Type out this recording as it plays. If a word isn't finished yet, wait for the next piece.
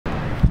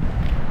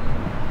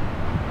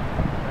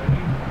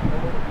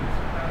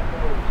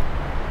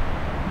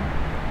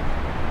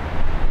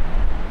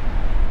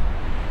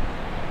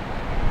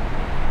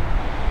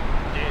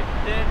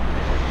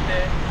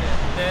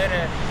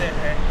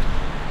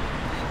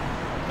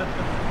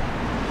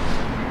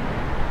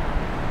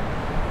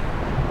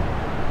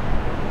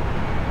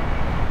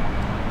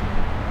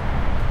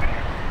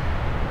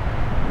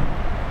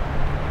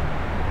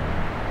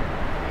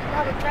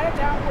Try to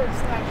downward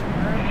slash,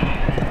 alright?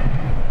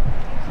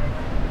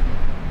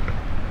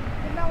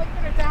 And now looking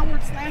at a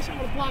downward slash, I'm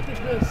gonna block this.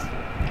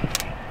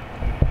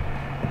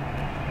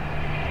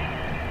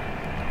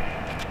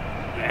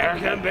 There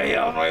can be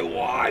only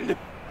one.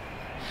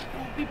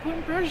 Don't be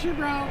putting pressure,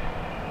 bro.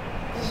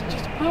 This is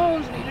just a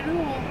pose, need a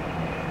duel.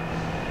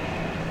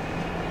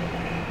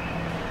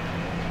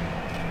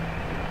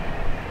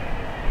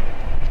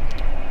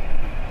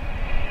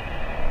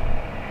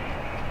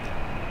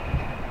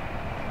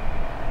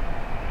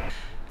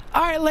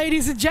 Alright,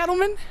 ladies and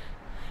gentlemen,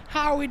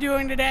 how are we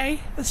doing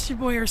today? This is your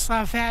boy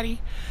Airsoftfatty,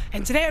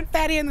 and today on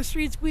Fatty in the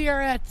Streets we are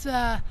at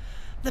the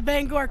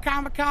Bangor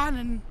Comic-Con,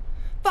 and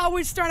thought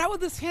we'd start out with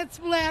this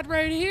handsome lad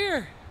right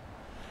here.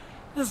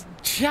 This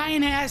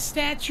giant ass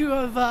statue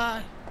of,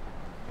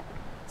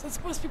 is that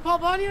supposed to be Paul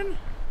Bunyan?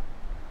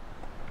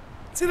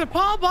 It's either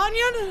Paul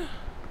Bunyan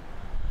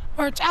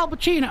or it's Al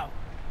Pacino.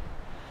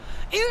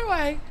 Either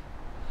way,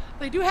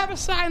 they do have a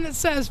sign that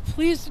says,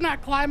 "Please do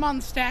not climb on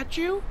the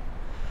statue."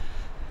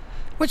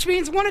 Which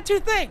means one of two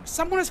things.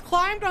 Someone has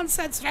climbed on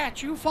said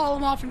statue,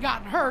 fallen off and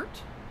gotten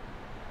hurt,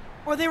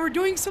 or they were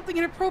doing something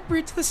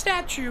inappropriate to the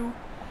statue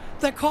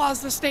that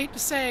caused the state to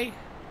say,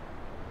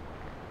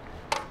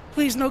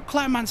 "Please no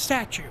climb on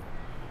statue."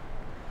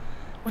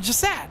 Which is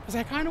sad, because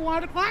I kind of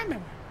wanted to climb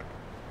him.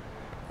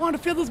 I wanted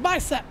to feel those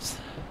biceps.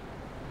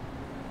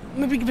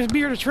 Maybe give his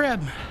beard a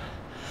trim.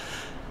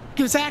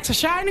 Give his axe a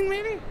shining,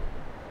 maybe?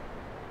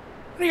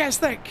 What do you guys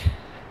think?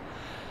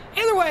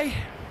 Either way,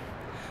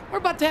 we're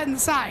about to head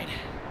inside.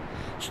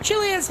 It's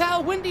chilly as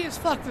hell, windy as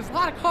fuck. There's a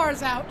lot of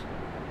cars out.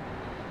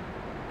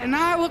 And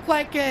I look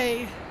like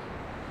a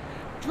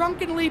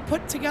drunkenly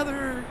put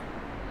together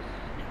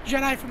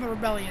Jedi from the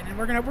Rebellion. And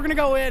we're gonna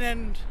go in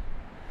and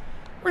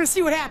we're gonna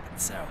see what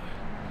happens. So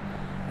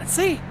let's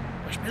see.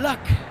 Wish me luck.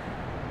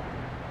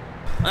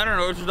 I don't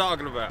know what you're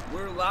talking about.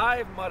 We're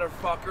live,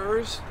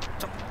 motherfuckers.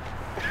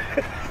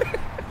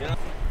 Yeah.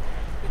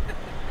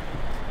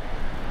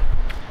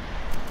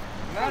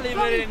 Not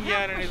even in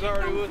yet, and he's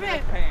already losing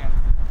his pants.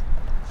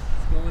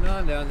 What's going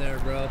on down there,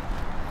 bro?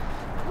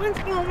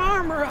 Wind's blowing my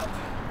armor up.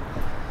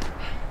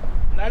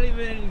 Not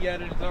even in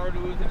yet, and he's already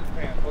losing his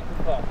pants. What the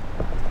fuck?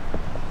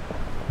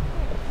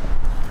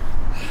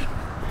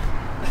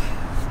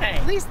 Hey.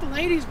 At least the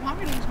ladies want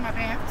me to lose my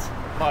pants.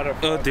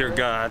 Motherfucker. Oh dear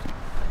God.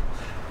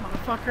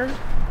 Motherfucker.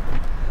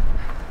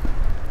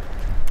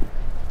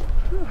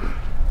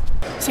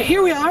 So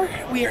here we are.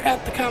 We are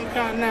at the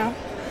Comic-Con now.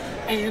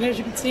 And as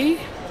you can see,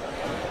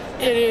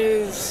 it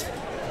is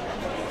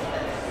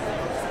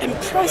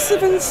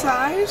impressive in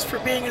size for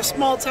being a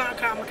small town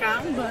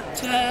Comic-Con,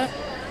 but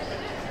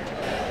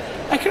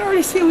I can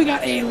already see we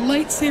got a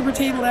lightsaber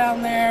table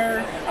down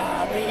there.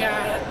 We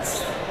got,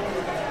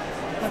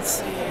 let's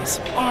see,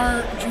 some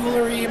art,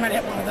 jewelry. You might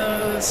have one of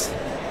those.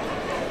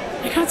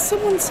 I got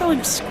someone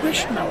selling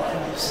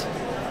squishmallows.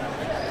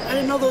 I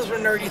didn't know those were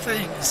nerdy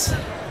things.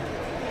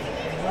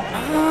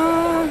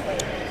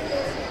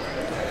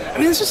 I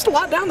mean, there's just a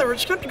lot down there. We're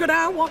just going to have to go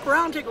down, walk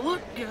around, take a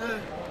look.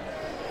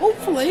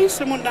 Hopefully,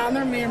 someone down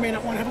there may or may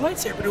not want to have a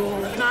lightsaber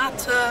duel. If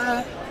not,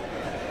 well,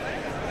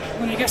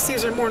 I guess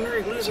these are more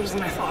nerdy losers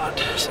than I thought.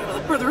 So,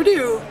 without further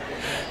ado,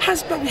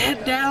 how's about we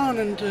head down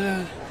and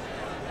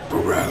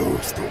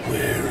browse the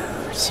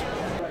wares?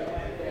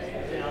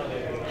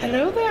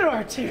 Hello there,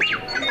 R2.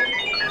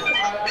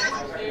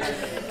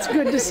 It's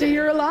good to see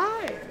you're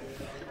alive.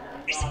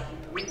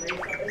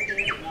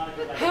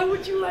 How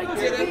would you like to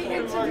be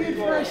interviewed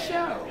for a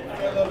show?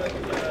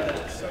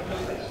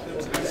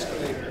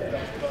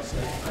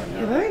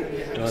 You think?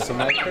 You want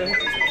some extra?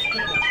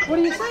 What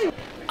do you say?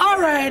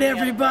 Alright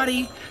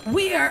everybody,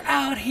 we are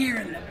out here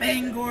in the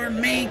Bangor,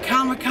 Maine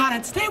Comic-Con,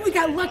 and today we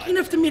got lucky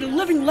enough to meet a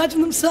living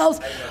legend themselves,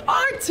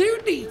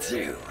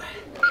 R2-D2.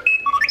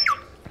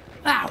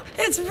 Wow,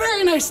 it's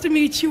very nice to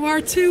meet you,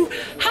 R2.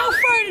 How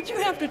far did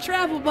you have to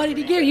travel, buddy,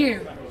 to get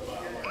here?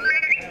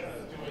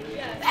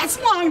 That's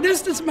long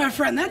distance, my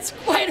friend. That's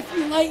quite a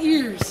few light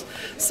years.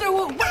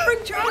 So, what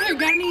brings you out here?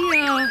 Got any,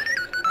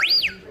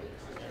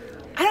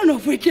 I don't know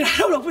if we can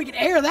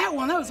air that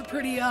one. That was a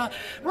pretty,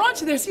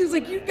 raunchy there. Seems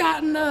like you've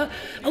gotten, a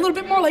little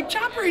bit more like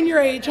Chopper in your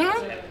age, huh?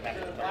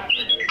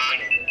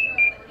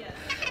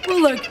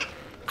 Well, look,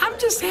 I'm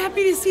just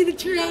happy to see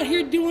that you're out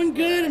here doing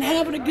good and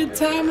having a good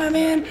time, my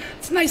man.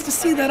 It's nice to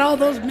see that all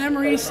those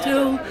memories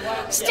still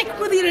stick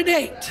with you to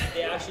date.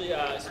 Yeah, actually, so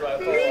I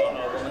follow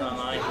a woman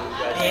online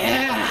who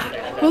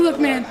Yeah. Well, look,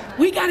 man,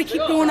 we got to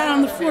keep going out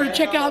on the floor to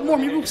check out more.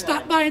 Maybe we'll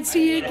stop by and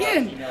see you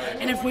again.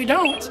 And if we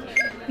don't,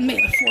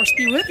 may the force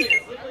be with you.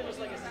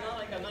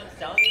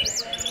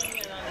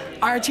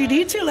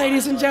 R2-D2,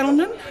 ladies and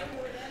gentlemen.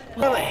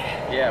 Really?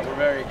 Yeah, we're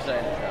very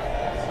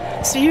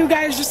excited. So you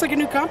guys just like a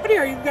new company,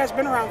 or you guys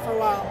been around for a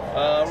while?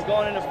 We're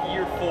going into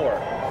year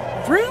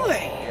 4.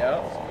 Really?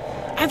 Yeah.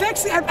 I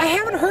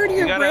haven't heard of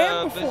your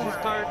brand before.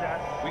 Business card?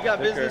 We got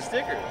business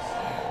stickers.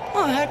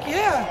 Oh, heck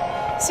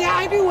yeah. See,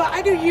 I do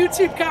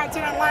YouTube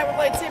content online with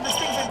lightsabers,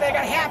 things like that.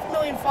 I got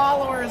 500,000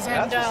 followers,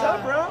 and That's what's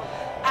up, bro.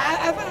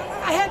 I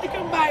had to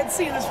come by and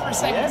see this for a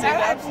second.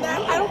 Yeah,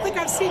 I don't think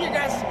I've seen your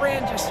guys'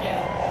 brand just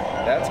yet.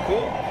 That's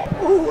cool.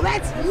 Ooh,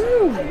 that's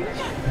huge.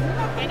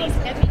 And he's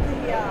heavy.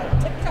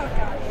 TikTok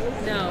guy.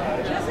 No.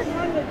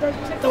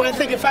 Though I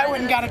think if I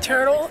went and got a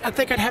turtle, I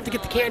think I'd have to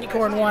get the candy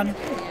corn one.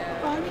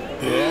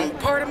 Yeah.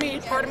 Part of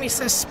me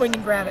says swing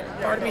and grab it.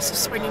 Part of me says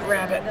swing and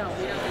grab it.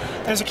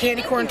 There's a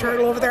candy corn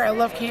turtle over there. I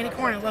love candy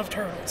corn. I love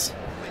turtles.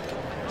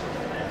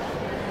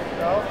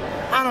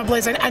 I don't know,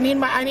 Blaze. I need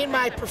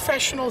my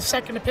professional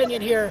second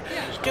opinion here.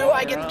 Do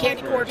I get the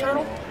candy corn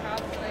turtle?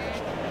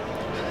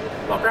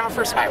 Walk around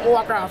first. All right, we'll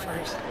walk around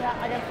first. Yeah,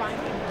 I gotta find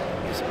him.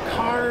 There's some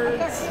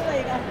cards. There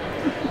you go.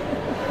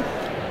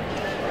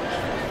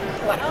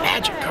 A lot of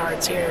magic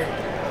cards here. I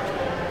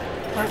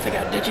wonder if they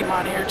got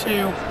Digimon here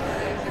too.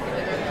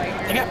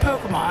 They got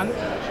Pokemon,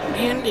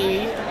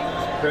 D&D.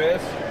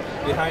 Chris,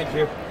 behind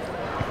you.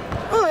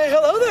 Oh, hey,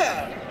 hello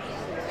there.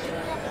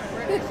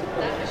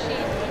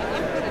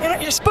 You know,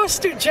 you're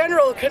supposed to do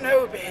General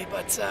Kenobi,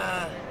 but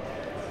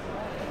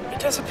it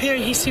does appear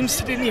he seems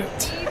to be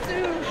mute.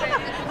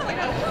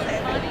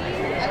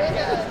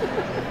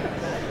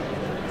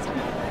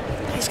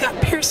 He's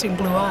got piercing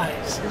blue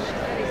eyes.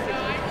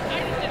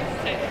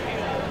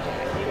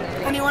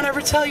 Anyone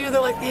ever tell you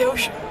they're like the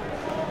ocean?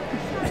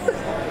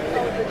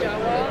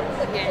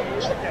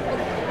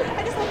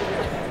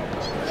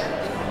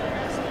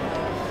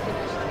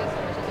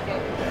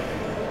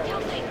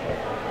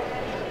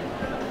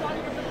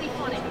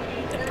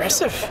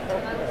 Impressive.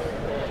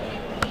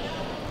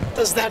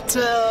 Does that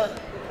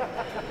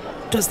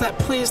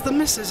please the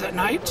missus at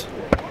night?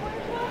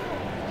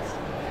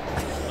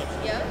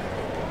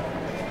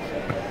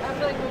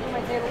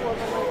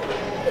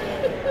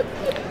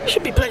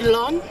 Should be plenty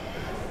long.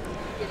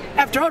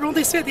 After all, don't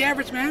they say the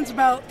average man's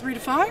about 3 to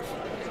 5?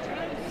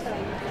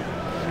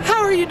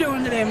 How are you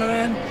doing today, my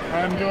man?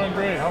 I'm doing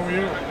great. How are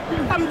you?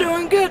 I'm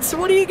doing good. So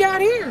what do you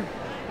got here?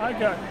 I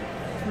got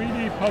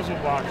 3D puzzle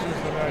boxes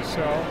that I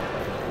sell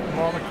from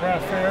all the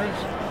craft fairs.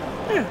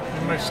 Yeah.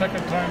 And my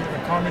second time at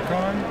the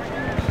Comic-Con.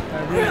 I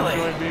really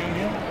enjoy being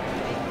here.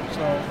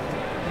 So,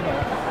 you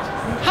know.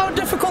 How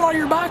difficult are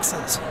your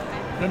boxes?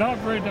 They're not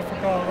very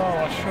difficult at all.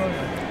 I'll show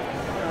you.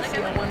 Like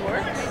in the one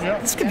word? Yeah.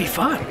 This could be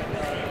fun.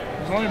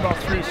 There's only about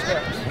 3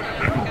 steps.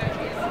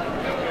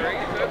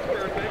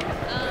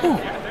 Ooh.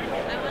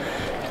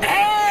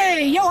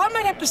 Hey, yo, I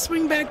might have to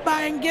swing back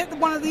by and get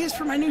one of these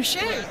for my new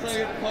shades.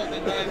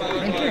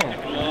 Thank you.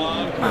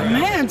 Oh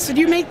man, so do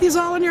you make these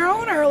all on your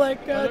own, or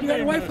like do you got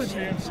your wife with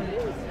you? CNC.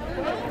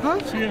 Huh?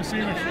 CNC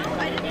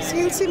machine.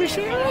 CNC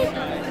machinery?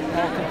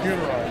 All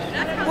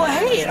computerized. Well,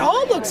 hey, it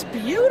all looks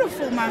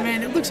beautiful, my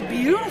man. It looks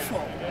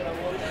beautiful.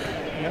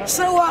 Yeah.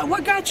 So,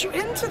 what got you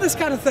into this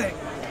kind of thing?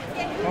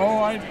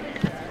 Oh, I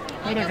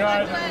met a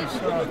guy that was,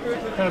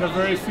 had a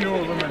very few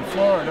of them in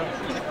Florida,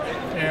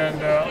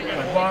 and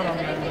I bought them,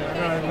 and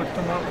then I looked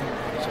them up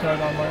and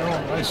started on my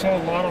own. I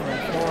sold a lot of them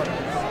in Florida.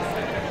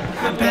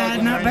 Not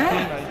bad, not 2019,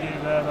 bad. I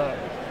gave that up.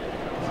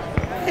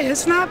 Hey,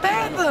 it's not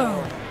bad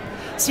though.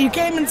 So you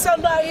came and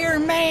settled out here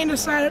in Maine,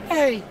 decided,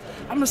 hey,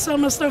 I'm gonna sell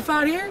my stuff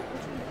out here?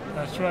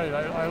 That's right.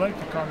 I like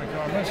the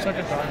Comic-Con. My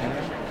second time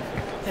here.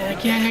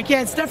 Heck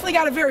yeah. It's definitely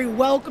got a very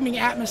welcoming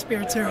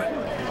atmosphere to it.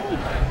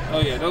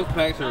 Oh yeah, those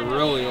packs are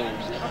really old.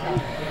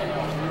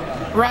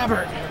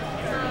 Robert,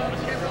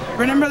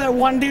 remember that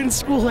one dude in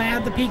school who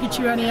had the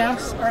Pikachu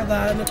NES or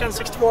the Nintendo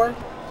 64?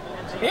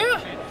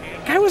 Yeah.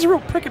 Guy was a real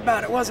prick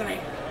about it, wasn't he?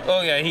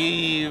 Oh yeah,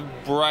 he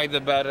bragged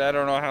about it I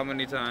don't know how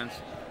many times.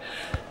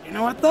 You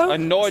know what though?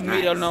 Annoyed It's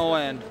me to nice. no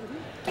end.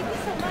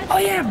 Oh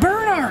yeah,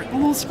 burn art, the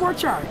little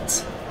sports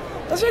arts.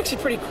 Those are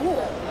actually pretty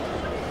cool.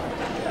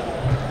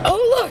 Oh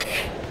look,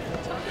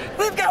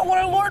 they've got one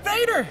of Lord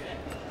Vader.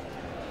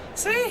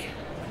 See?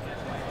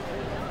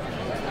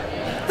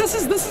 This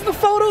is the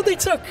photo they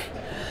took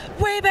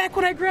way back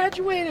when I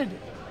graduated,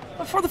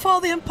 before the fall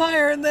of the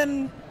Empire, and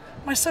then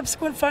my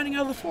subsequent finding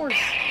out of the Force.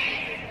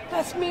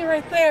 That's me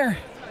right there.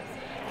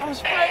 I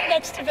was right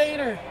next to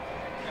Vader.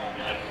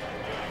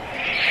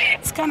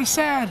 It's kind of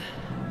sad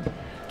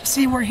to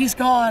see where he's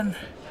gone,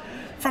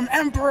 from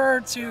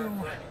Emperor to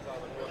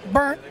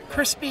burnt,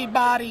 crispy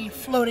body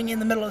floating in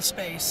the middle of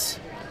space.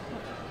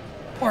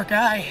 Poor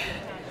guy.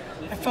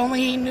 If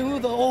only he knew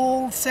the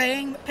old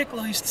saying that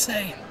Piccolo used to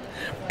say,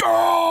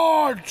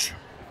 dodge!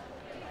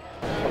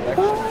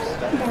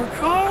 Oh, more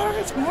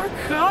cards, more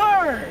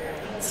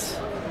cards.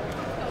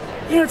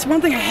 You know, it's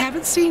one thing I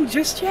haven't seen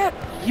just yet,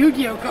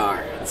 Yu-Gi-Oh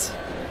cards.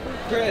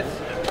 Chris.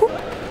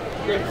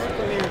 Chris,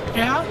 come here.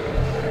 Yeah?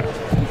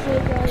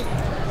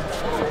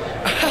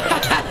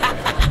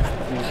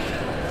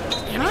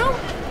 You know?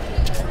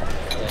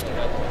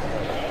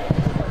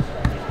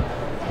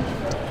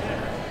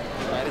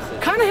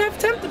 Kind of half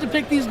tempted to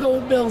pick these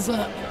gold bills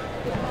up.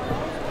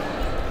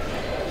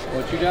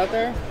 What you got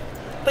there?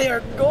 They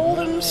are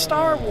golden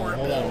Star Wars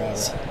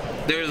bills.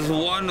 There's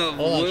one of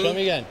Hold on, Luke. show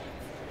me again.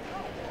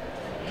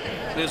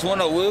 There's one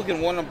of Luke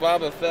and one of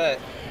Boba Fett.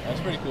 That's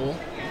pretty cool.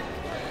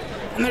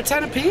 And they're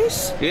 10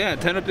 apiece? Yeah,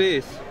 10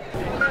 apiece.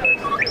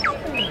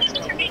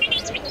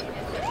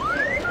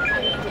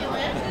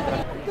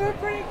 They're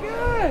pretty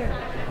good.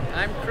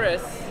 I'm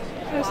Chris.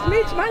 Nice to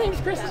meet you. My name's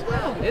Chris as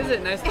well. Is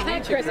it? Nice to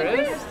meet you, Chris.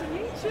 Nice to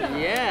meet you.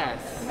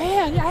 Yes.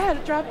 Man, yeah, I had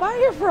to drop by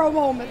here for a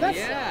moment.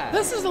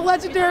 This is a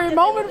legendary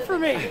moment for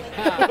me.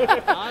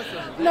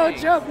 Awesome. No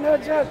Thanks. joke, no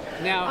joke.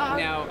 Now,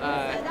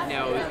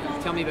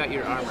 tell me about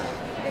your armor.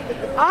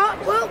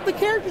 Well, the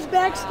character's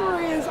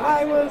backstory is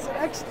I was an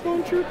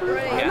ex-clone trooper.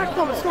 I'm not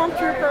called a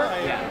stormtrooper.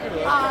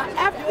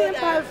 After the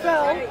Empire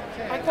fell,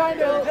 I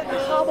kind of had to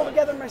cobble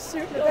together my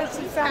suit and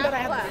eventually found that I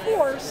had the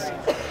Force.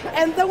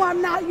 And though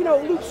I'm not, you know,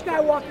 Luke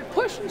Skywalker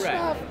pushing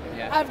stuff,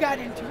 I've got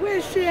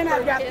intuition,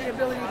 I've got the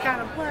ability to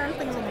kind of learn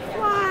things on the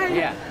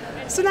fly.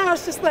 So now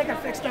it's just like I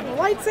fixed up a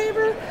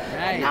lightsaber,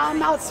 and now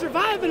I'm out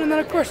surviving, and then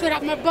of course I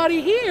got my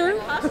buddy here,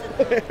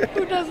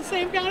 who does the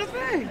same kind of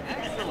thing.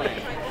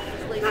 Excellent.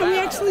 No, we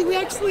actually,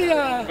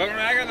 But when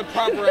I got the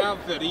proper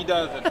outfit, he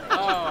doesn't.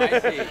 Oh, I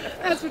see.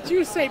 that's what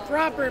you say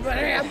proper, but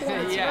hey, I'm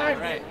going to Yeah,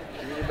 right.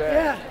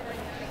 Yeah.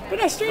 But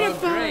no, straight Well,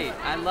 up. great.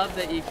 I love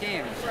that you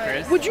came,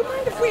 Chris. Would you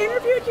mind if we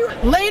interviewed you?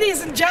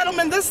 Ladies and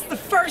gentlemen, this is the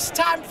first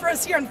time for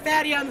us here on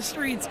Fatty on the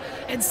Streets,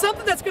 and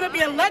something that's going to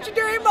be a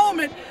legendary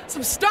moment,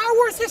 some Star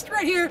Wars history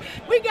right here.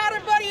 We got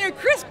our buddy here,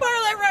 Chris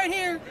Bartlett right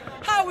here.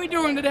 How are we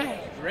doing today?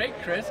 Great,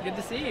 Chris. Good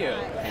to see you.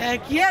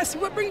 Heck yes.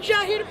 What brings you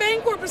out here to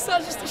Bangor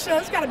besides just the show?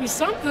 It's got to be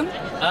something.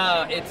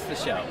 It's the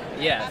show.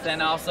 Yes,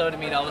 and also to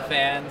meet all the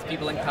fans,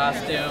 people in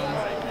costume.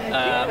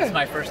 It's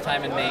my first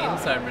time in Maine,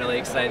 so I'm really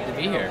excited to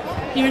be here.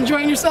 You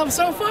enjoying yourself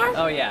so far?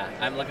 Oh yeah,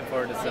 I'm looking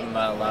forward to some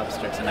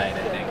lobster tonight,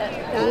 I think.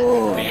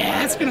 Oh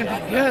yeah, that's gonna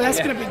be good. That's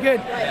gonna be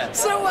good. Yeah.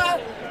 So,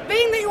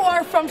 being that you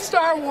are from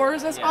Star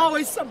Wars, as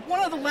always,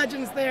 one of the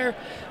legends there.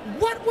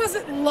 What was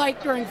it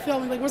like during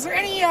filming? Like, was there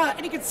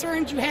any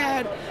concerns you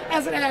had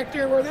as an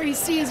actor? Were there any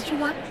scenes that you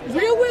weren't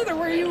real with, or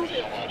were you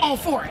all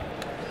for it?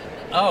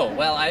 Oh,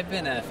 well, I've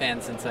been a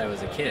fan since I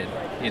was a kid,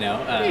 you know.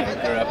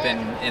 Grew up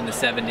in the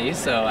 70s,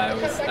 so I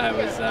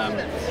was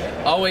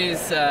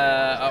always, you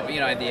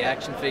know, I had the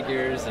action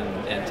figures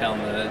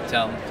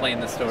and playing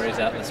the stories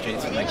out in the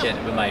streets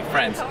with my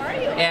friends.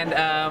 And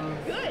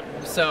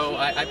so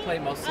I play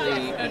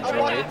mostly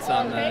droids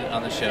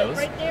on the shows,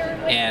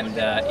 and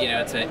you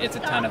know, it's a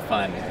ton of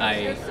fun.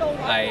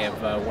 I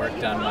have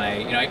worked on my,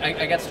 you know,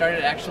 I got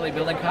started actually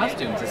building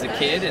costumes as a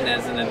kid and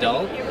as an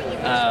adult,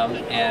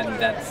 and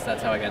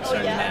that's how I got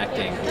started in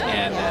acting.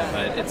 And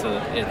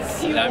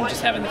but I'm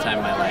just having the time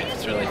of my life.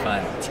 It's really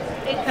fun.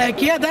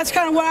 Heck yeah, that's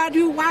kind of what I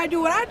do. Why I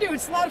do what I do.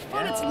 It's a lot of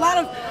fun.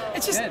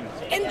 It's just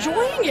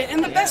enjoying it.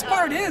 And the best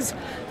part is,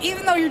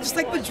 even though you're just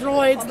like the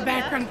droids, the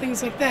background,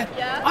 things like that,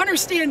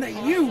 understand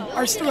that you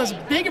are still as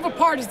big of a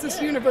part of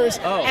this universe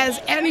as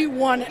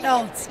anyone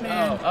else,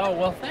 man. Oh,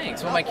 well,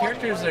 thanks. Well, my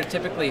characters are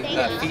typically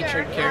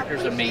featured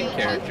characters or main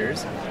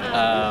characters.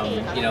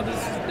 You know,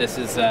 this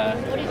is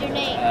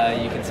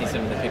you can see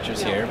some of the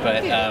pictures here,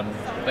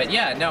 but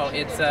yeah, no,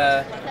 it's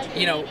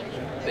you know,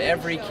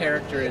 every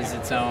character is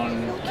its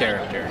own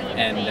character,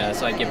 and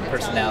so I give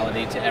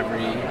personality to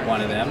every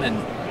one of them,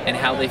 and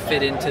how they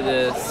fit into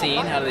the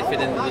scene, how they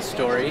fit into the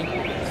story.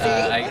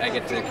 I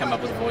get to come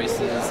up with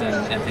voices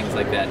and things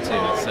like that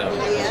too. So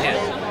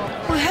yeah.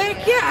 Well,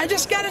 heck yeah, I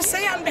just gotta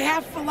say on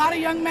behalf of a lot of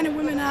young men and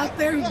women out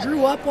there who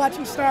grew up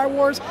watching Star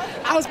Wars,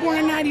 I was born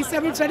in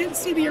 '97, so I didn't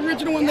see the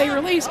original when they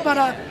released,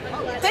 but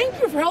thank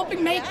you for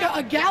helping make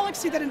a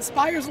galaxy that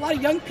inspires a lot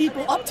of young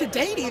people up to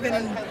date even,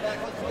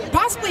 and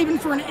possibly even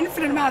for an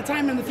infinite amount of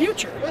time in the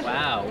future.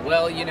 Wow.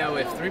 Well, you know,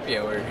 if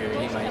 3PO were here,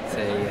 he might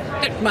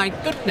say, my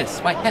goodness,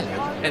 why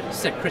hello,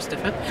 Sir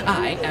Christopher.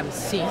 I am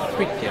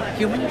C-3PO,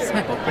 Human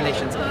Cyborg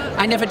Relations.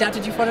 I never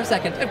doubted you for a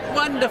second.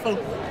 Wonderful.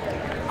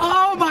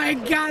 Oh my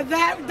God,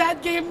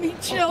 that gave me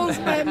chills,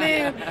 my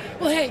man.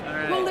 Well, hey,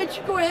 we'll let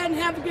you go ahead and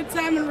have a good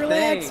time and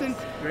relax. Thanks. And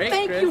Great,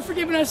 thank Chris. you for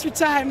giving us your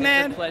time,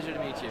 man. It's a pleasure to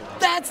meet you.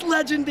 That's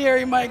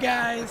legendary, my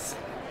guys.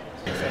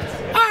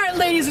 All right,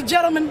 ladies and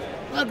gentlemen,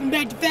 welcome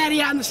back to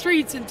Fatty on the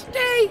Streets. And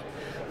today,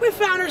 we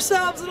found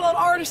ourselves a little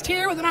artist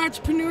here with an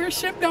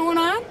entrepreneurship going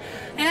on.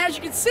 And as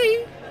you can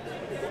see,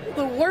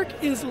 the work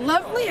is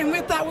lovely, and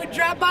we thought we'd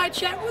drop by,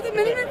 chat with him,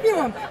 and interview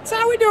him. So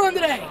how are we doing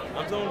today?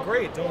 I'm doing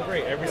great, doing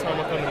great. Every time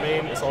I come to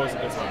Maine, it's always a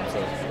good time.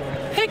 So,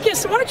 Heck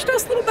yes, so why don't you tell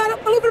us a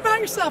little bit about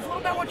yourself, a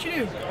little about what you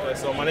do. okay,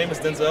 so my name is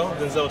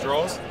Denzel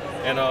Draws,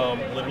 and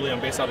literally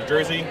I'm based out of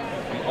Jersey.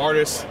 I'm an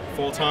artist,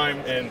 full-time,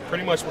 and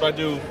pretty much what I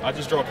do, I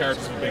just draw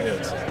characters with big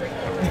heads.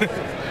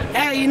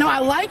 Hey, you know, I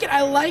like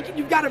it.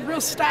 You've got a real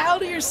style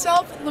to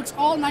yourself. It looks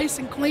all nice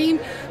and clean.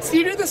 So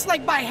you do this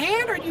like by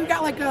hand, or you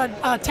got like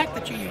a tech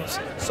that you use?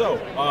 So,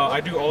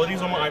 I do all of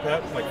these on my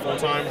iPad, like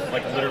full-time,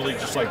 like literally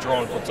just like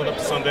drawing from sun up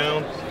to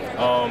sundown.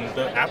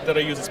 The app that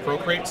I use is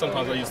Procreate.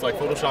 Sometimes I use like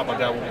Photoshop, I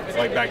dabble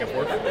like back and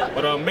forth.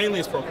 But mainly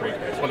it's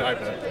Procreate, it's on the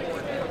iPad.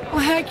 Well,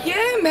 heck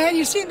yeah, man.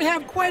 You seem to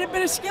have quite a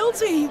bit of skill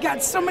to you. You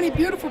got so many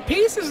beautiful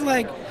pieces.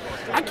 Like,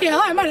 I can't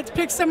lie, I might have to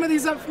pick some of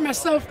these up for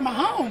myself in my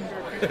home.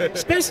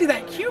 Especially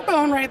that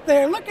Cubone right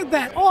there. Look at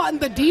that. Oh, and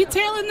the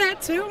detail in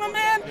that too, my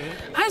man.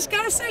 I just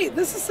gotta say,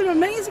 this is some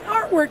amazing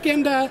artwork,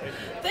 and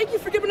thank you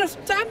for giving us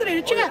some time today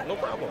to chat. Yeah, no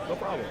problem, no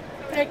problem.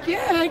 Heck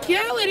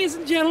yeah, ladies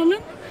and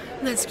gentlemen.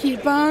 Let's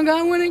keep on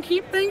going and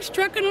keep things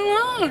trucking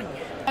along.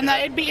 And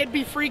it'd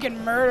be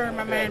freaking murder,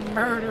 my man.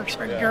 Murder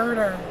for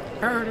girder.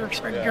 Murder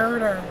for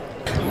girder.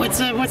 What's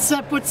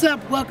up?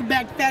 Welcome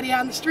back to Fatty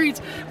on the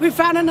Streets. We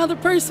found another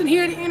person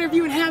here to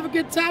interview and have a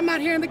good time out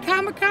here in the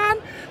Comic-Con.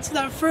 So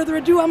without further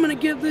ado, I'm going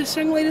to give this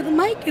young lady the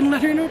mic and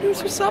let her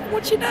introduce herself and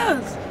what she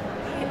does.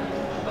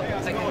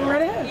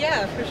 Right ahead.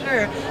 Yeah, for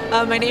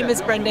sure. My name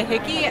is Brenda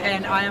Hickey,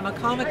 and I am a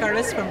comic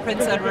artist from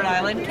Prince Edward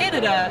Island,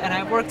 Canada. And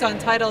I've worked on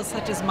titles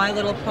such as My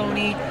Little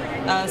Pony,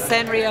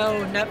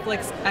 Sanrio,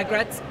 Netflix,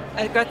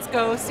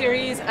 Agretzko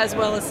series, as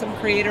well as some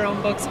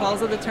creator-owned books,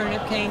 Halls of the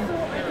Turnip King,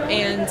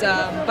 and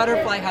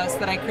Butterfly House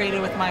that I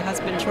created with my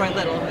husband Troy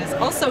Little, who is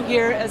also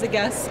here as a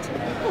guest,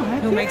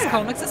 who makes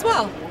comics as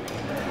well.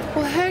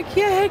 Well, heck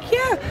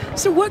yeah.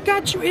 So what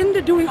got you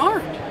into doing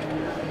art?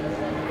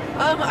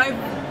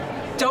 I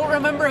don't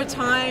remember a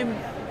time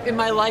in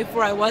my life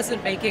where I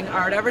wasn't making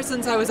art. Ever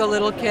since I was a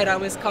little kid, I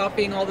was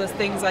copying all the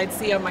things I'd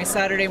see on my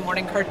Saturday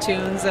morning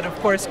cartoons, and of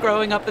course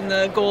growing up in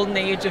the golden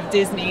age of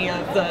Disney,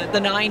 of the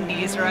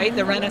 90s, right?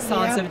 The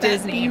renaissance of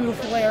Disney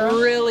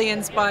really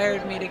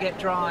inspired me to get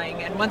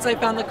drawing. And once I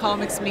found the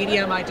comics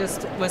medium, I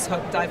just was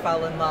hooked. I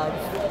fell in love.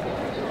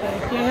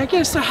 Yeah, I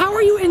guess. So how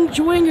are you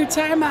enjoying your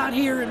time out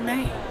here in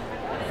Maine?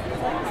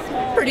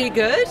 Pretty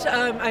good.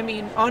 I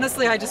mean,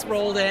 honestly, I just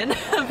rolled in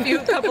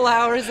a couple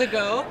hours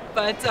ago,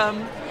 but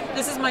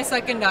this is my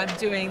second time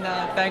doing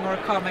the Bangor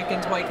Comic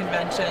and Toy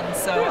Convention,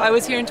 so I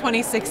was here in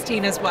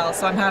 2016 as well,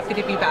 so I'm happy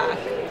to be back.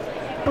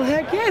 Well,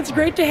 heck yeah, it's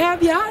great to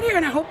have you out here,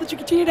 and I hope that you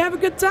continue to have a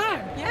good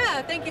time.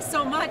 Yeah, thank you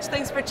so much.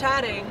 Thanks for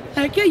chatting.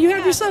 Heck yeah, you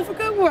have yourself a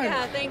good one.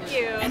 Yeah, thank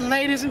you. And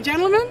ladies and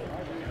gentlemen,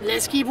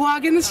 let's keep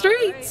walking the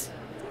streets.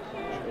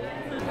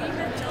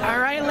 All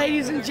right,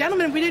 ladies and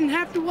gentlemen, we didn't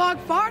have to walk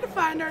far to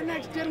find our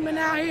next gentleman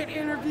out here to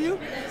interview.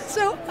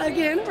 So,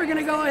 again, we're going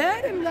to go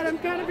ahead and let him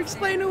kind of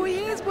explain who he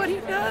is, what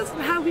he does,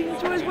 and how he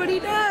enjoys what he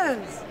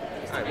does.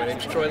 Hi, my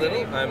name's Troy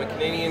Little. I'm a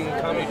Canadian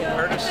comic book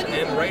artist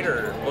and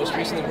writer, most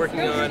recently working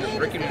on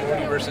Rick and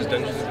Morty vs.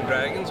 Dungeons &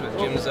 Dragons with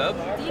Jim Zub.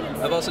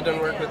 I've also done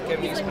work with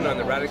Candyxneko on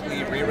the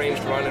radically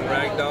rearranged Ron and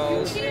Rag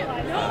Dolls,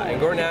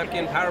 Angora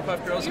Napkin,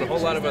 Powerpuff Girls, and a whole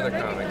lot of other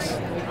comics.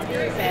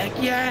 Heck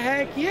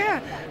yeah.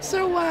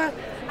 So,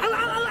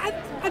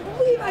 I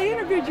believe I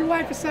interviewed your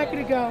wife a second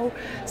ago,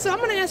 so I'm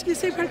going to ask you the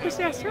same kind of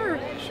question I asked her.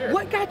 Sure.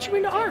 What got you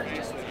into art?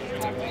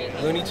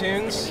 Looney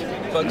Tunes,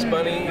 Bugs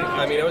Bunny.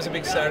 I mean, I was a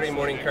big Saturday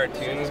morning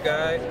cartoons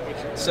guy.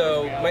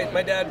 So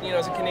my dad,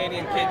 as a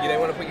Canadian kid, they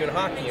want to put you in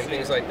hockey and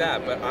things like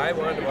that. But I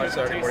wanted to watch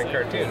Saturday morning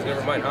cartoons,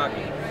 never mind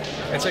hockey.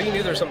 And so he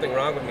knew there was something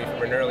wrong with me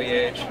from an early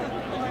age.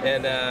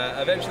 And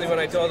eventually when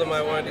I told him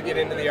I wanted to get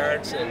into the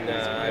arts, and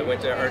I went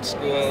to art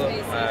school,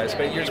 I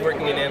spent years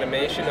working in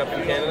animation up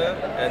in Canada,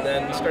 and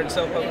then started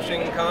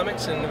self-publishing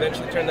comics, and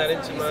eventually turned that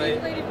into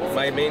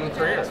my main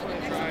career.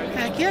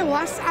 Heck yeah,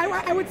 well,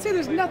 I would say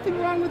there's nothing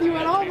wrong with you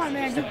at all, my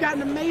man. You've got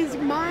an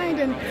amazing mind,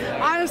 and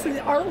honestly,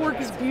 the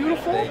artwork is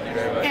beautiful. Thank you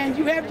very much. And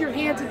you have your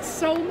hands in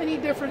so many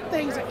different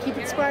things that keep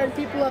inspiring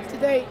people up to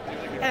date.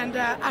 And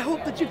I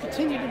hope that you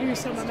continue to do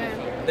so, my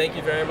man. Thank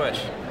you very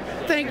much.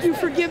 Thank you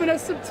for giving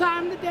us some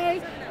time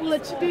today. We'll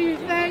let you do your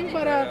thing,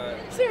 but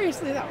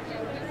seriously though,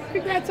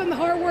 congrats on the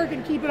hard work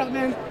and keep it up,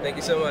 man. Thank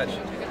you so much.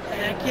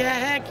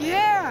 Heck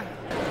yeah.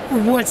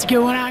 What's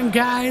going on,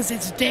 guys?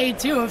 It's day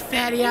 2 of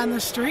Fatty on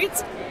the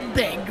Streets,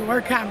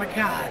 Bangor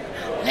Comic-Con.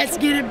 Let's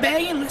get it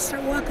banging, let's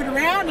start walking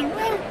around, and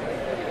well,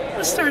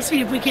 let's start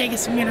seeing if we can't get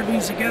some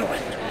interviews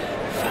going.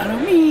 Follow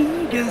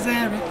me, cause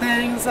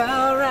everything's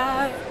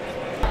alright.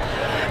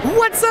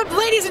 What's up,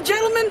 ladies and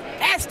gentlemen?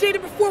 As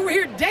stated before, we're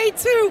here day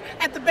 2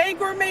 at the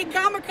Bangor Maine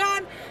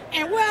Comic-Con,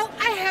 and well,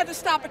 I had to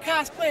stop a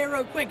cosplayer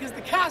real quick because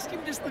the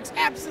costume just looks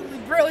absolutely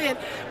brilliant.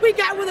 We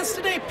got with us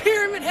today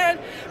Pyramid Head.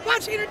 Why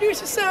don't you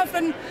introduce yourself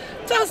and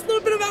tell us a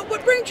little bit about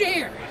what brings you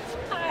here?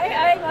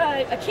 Hi, I'm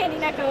a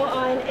Candyxneko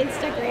on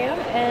Instagram,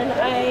 and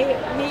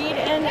I made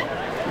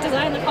and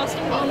designed the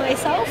costume all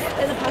myself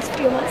in the past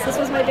few months. This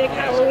was my big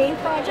Halloween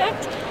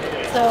project.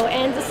 So,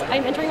 and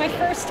I'm entering my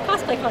first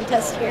cosplay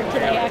contest here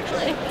today,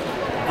 actually.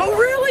 Oh,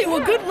 really? Well,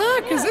 good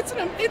luck, because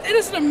it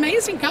is an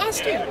amazing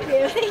costume.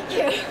 Thank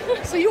you.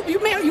 So you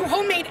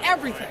homemade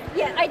everything?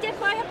 Yeah, I did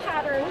buy a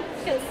pattern,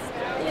 because,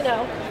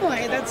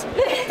 Boy,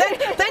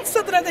 that's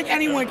something I think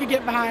anyone could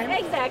get behind.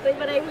 Exactly,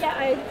 but I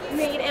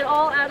made it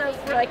all out of,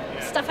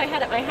 stuff I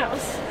had at my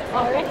house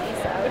already,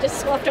 so I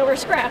just swapped over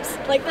scraps.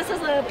 Like, this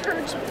is a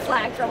purge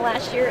flag from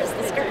last year, is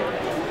the skirt.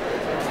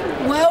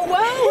 Well,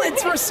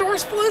 it's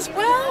resourceful as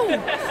well.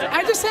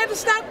 I just had to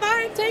stop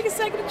by and take a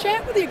second to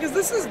chat with you because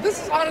this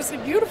is honestly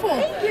beautiful.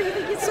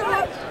 Thank you so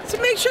much. So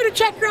make sure to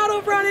check her out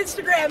over on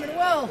Instagram, and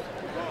well,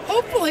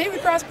 hopefully we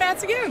cross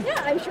paths again.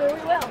 Yeah, I'm sure we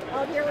will.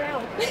 I'll be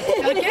around.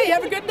 Okay,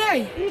 have a good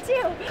day. You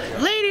too.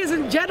 Ladies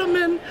and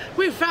gentlemen,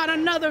 we found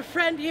another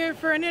friend here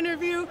for an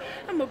interview.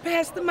 I'm gonna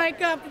pass the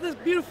mic up to this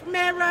beautiful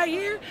man right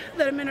here.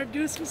 Let him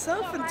introduce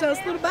himself and tell us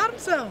a little about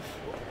himself.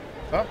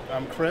 Well,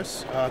 I'm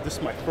Chris. This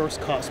is my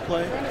first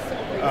cosplay,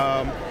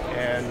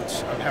 and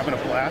I'm having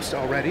a blast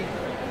already.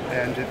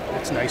 And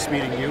it's nice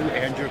meeting you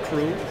and your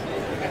crew.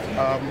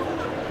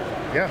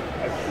 Yeah,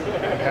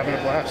 I'm having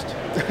a blast.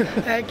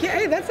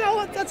 Okay, that's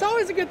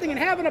always a good thing. And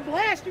having a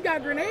blast, you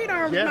got grenade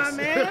arms, Yes. my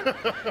man.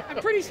 I'm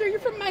pretty sure you're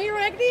from My Hero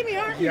Academia,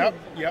 aren't you?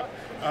 Yep.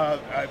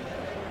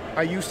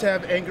 I used to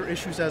have anger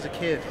issues as a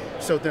kid,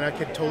 so then I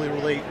could totally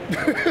relate.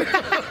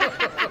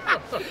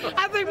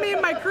 I think me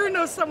and my crew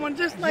know someone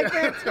just like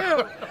that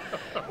too.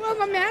 Well,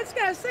 my man, I just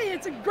gotta say,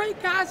 it's a great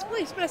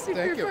cosplay, especially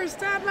for your first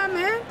time, my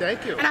man.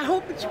 Thank you. And I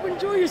hope that you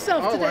enjoy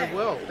yourself today. Oh, I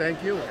will.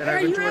 Thank you. And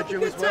I've you enjoyed have a you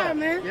good as well. time,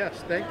 man. Yes,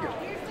 thank you.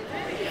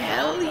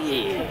 Hell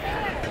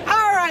yeah.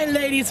 All right,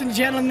 ladies and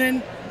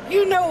gentlemen,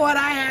 you know what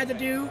I had to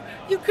do.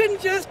 You couldn't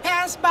just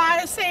pass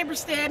by a saber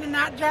stand and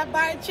not drop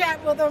by and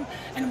chat with them.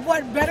 And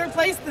what better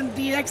place than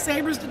DX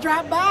Sabers to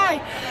drop by?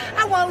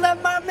 I want to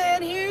let my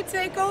man here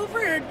take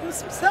over and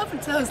introduce himself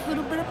and tell us a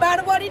little bit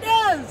about what he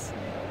does.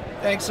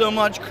 Thanks so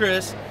much,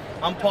 Chris.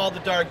 I'm Paul the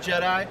Dark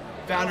Jedi,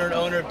 founder and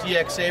owner of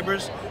DX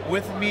Sabers.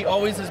 With me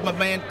always is my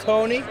man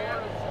Tony,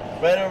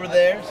 right over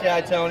there. Say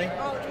hi, Tony.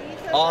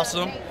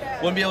 Awesome.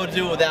 Wouldn't be able to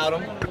do it without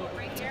him.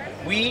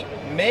 We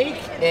make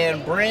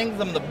and bring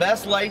them the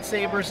best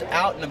lightsabers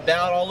out and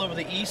about all over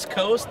the East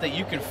Coast that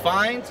you can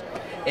find.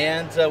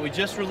 And we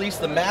just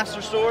released the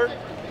Master Sword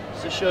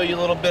to show you a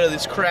little bit of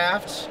these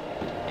crafts.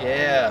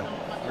 Yeah,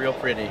 real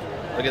pretty.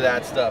 Look at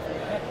that stuff.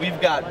 We've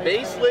got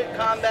baselit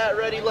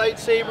combat-ready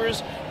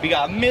lightsabers. We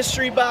got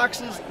mystery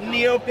boxes,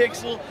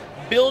 NeoPixel,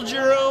 build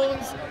your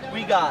owns.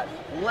 We got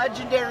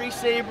legendary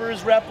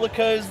sabers,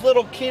 replicas,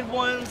 little kid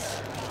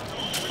ones.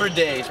 For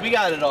days. We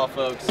got it all,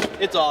 folks.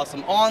 It's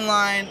awesome.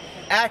 Online,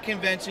 at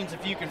conventions,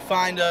 if you can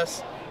find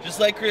us, just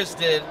like Chris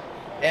did.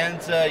 And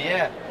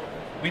yeah,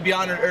 we'd be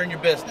honored to earn your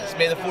business.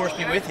 May the force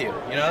be with you.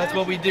 You know, that's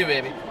what we do,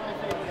 baby.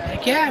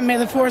 Heck yeah, may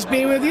the force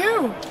be with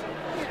you.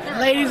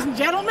 Ladies and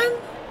gentlemen,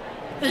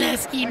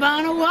 let's keep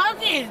on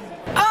walking.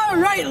 All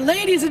right,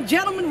 ladies and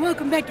gentlemen,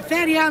 welcome back to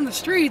Fatty on the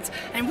Streets.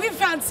 And we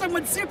found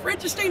someone super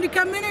interesting to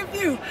come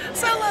interview.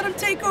 So I'll let them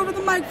take over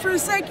the mic for a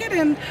second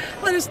and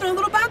let us know a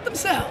little about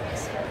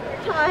themselves.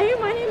 Hi,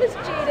 my name is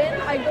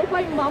Jaden. I go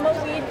by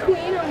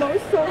Mamaweedqueen on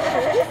most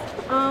socials.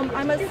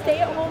 I'm a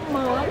stay-at-home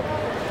mom.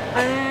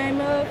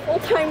 I'm a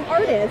full-time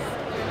artist.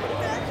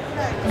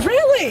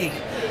 Really?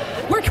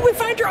 Where can we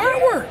find your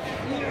artwork?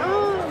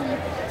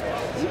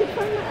 You can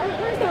find my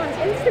artwork on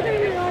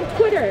Instagram and on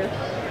Twitter.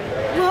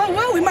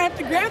 Well, we might have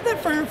to grab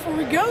that for before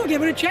we go.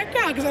 Give it a check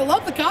out because I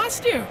love the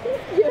costume.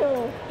 Thank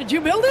you. Did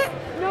you build it?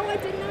 No, I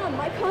did not.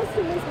 My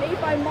costume was made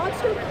by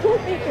monster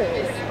quote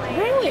makers.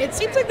 Really? It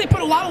seems like they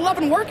put a lot of love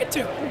and work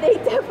into it. They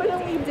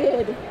definitely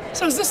did.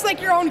 So is this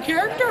like your own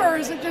character or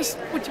is it just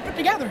what you put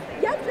together?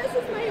 Yep, this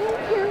is my own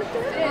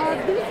character.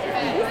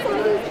 This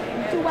side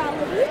is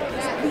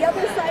duality. The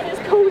other side is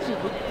Koji.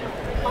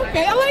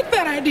 Okay, I like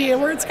that idea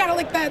where it's kind of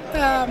like that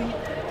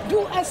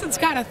dual essence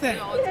kind of thing.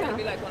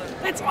 Yeah.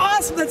 That's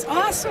awesome. That's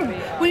awesome.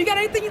 Well, you got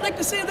anything you'd like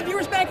to say to the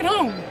viewers back at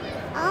home?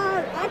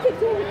 I could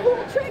do a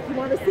cool trick. You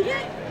want to see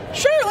it?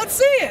 Sure, let's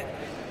see it.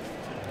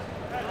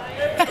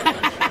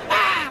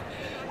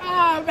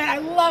 Oh man, I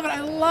love it.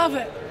 I love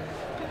it.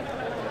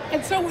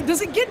 And so,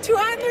 does it get too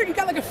hot in there? Or you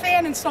got like a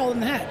fan installed in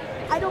the head?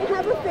 I don't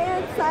have a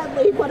fan,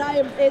 sadly, but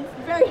it's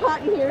very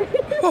hot in here.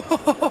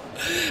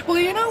 Well,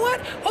 you know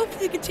what?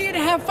 Hopefully you continue to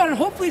have fun, and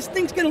hopefully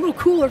things get a little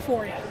cooler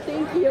for you.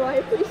 Thank you. I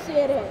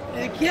appreciate it.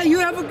 Heck yeah, you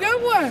have a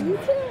good one. You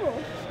too.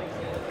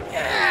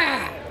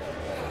 Yeah.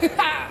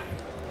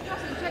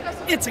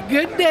 It's a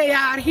good day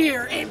out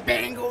here in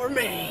Bangor,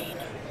 Maine.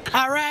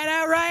 All right.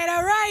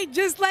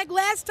 Just like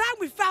last time,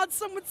 we found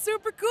someone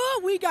super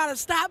cool. We got to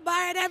stop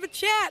by and have a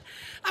chat.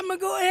 I'm going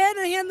to go ahead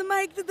and hand the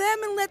mic to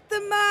them and let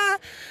them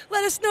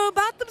let us know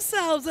about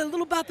themselves, a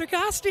little about their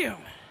costume.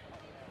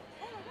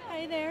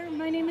 Hi there,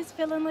 my name is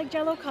Feelin' Like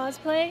Jello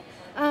Cosplay.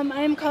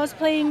 I am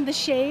cosplaying the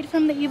Shade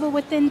from The Evil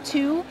Within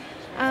 2.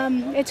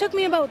 It took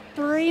me about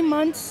 3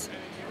 months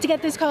to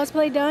get this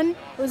cosplay done.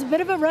 It was a bit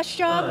of a rush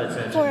job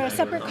for a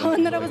separate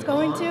con that I was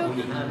going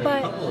to,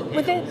 but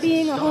with it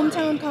being a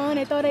hometown con,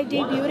 I thought I'd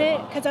debut it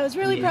because I was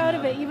really proud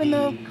of it, even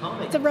though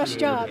it's a rush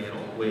job.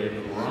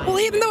 Well,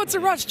 even though it's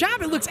a rush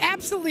job, it looks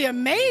absolutely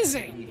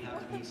amazing.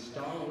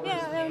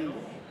 Yeah,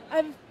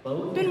 I've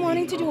been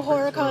wanting to do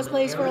horror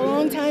cosplays for a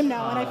long time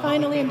now, and I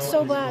finally am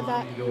so glad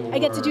that I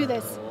get to do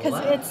this, because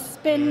it's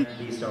been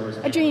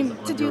a dream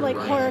to do like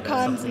horror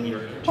cons and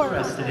horror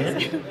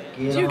cosplays.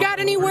 Do you got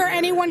anywhere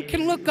anyone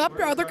can look up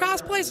your other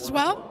cosplays as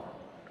well?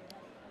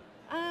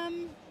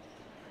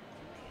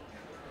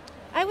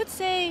 I would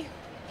say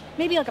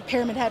maybe like a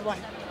Pyramid Head one.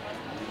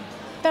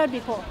 That would be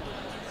cool.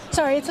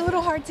 Sorry, it's a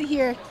little hard to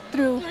hear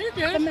through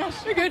the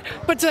mesh. You're good.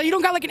 But you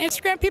don't got like an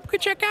Instagram people could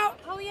check out?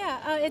 Oh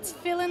yeah, it's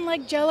Feelin'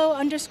 Like Jello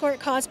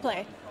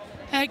 _cosplay.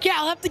 Heck yeah,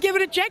 I'll have to give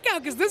it a check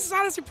out because this is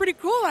honestly pretty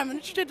cool. I'm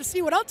interested to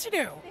see what else you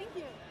do. Thank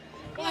you.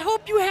 Well, I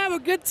hope you have a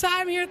good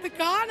time here at the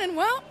con, and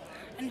well,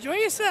 enjoy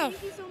yourself.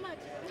 Thank you so much.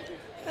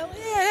 Hell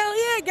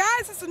yeah,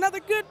 guys, it's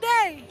another good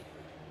day.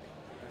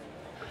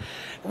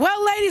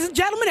 Well, ladies and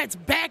gentlemen, it's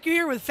back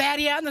here with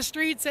Fatty out in the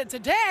streets, and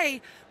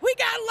today we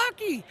got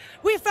lucky.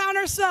 We found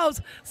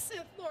ourselves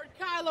Sith Lord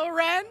Kylo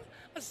Ren,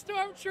 a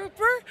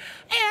stormtrooper,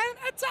 and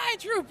a TIE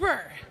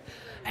trooper.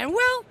 And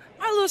well,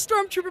 my little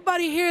stormtrooper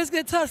buddy here is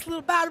going to tell us a little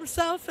about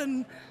himself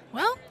and,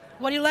 well,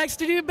 what he likes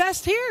to do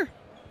best here.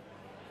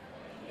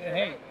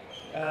 Hey,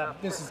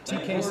 this is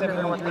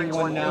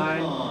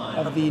TK71319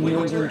 of the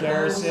New England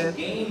Garrison,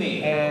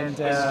 and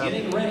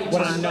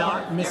when I'm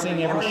not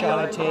missing every shot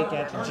I take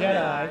at the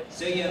Jedi,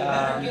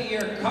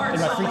 in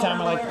my free time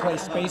I like to play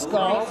space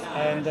golf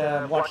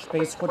and watch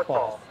space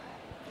football.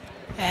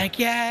 Heck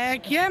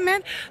yeah,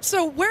 man.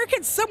 So where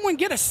can someone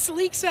get a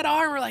sleek set of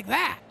armor like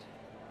that?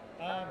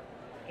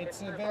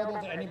 It's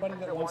available to anybody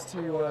that wants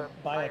to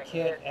buy a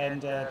kit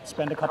and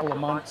spend a couple of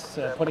months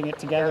putting it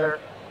together.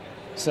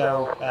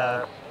 So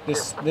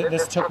this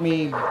took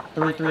me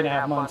three and a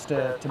half months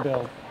to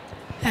build.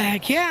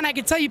 Heck yeah, and I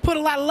can tell you put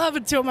a lot of love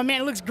into it, my man.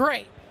 It looks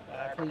great.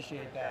 I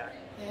appreciate that.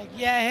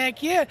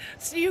 Heck yeah.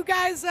 So you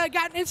guys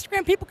got an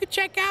Instagram people could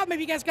check out?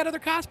 Maybe you guys got other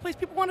cosplays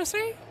people want to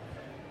see?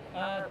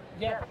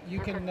 Yeah,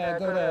 you can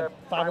go to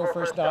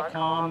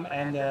 501st.com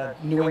and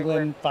New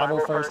England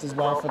 501st as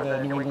well for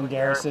the New England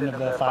Garrison of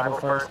the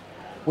 501st.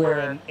 We're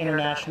an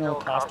international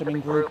costuming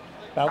group,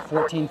 about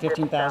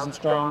 15,000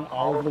 strong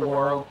all over the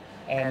world,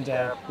 and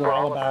we're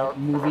all about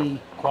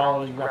movie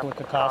quality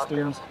replica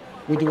costumes.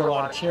 We do a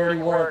lot of charity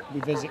work,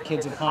 we visit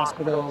kids in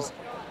hospitals,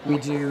 we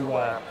do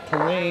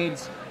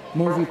parades,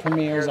 movie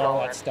premieres, all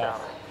that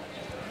stuff.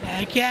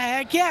 Heck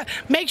yeah.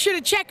 Make sure to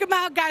check them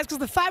out, guys, because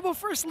the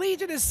 501st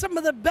Legion is some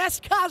of the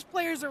best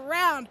cosplayers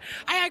around.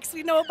 I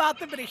actually know about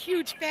them, been a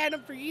huge fan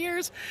of them for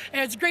years,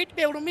 and it's great to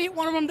be able to meet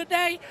one of them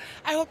today.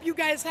 I hope you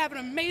guys have an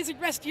amazing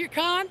rest of your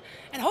con,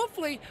 and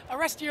hopefully a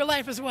rest of your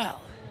life as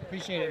well.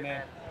 Appreciate it,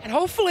 man. And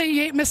hopefully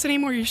you ain't missing any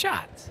more of your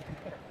shots.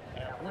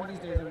 One of these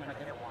days I'm going to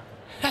get one.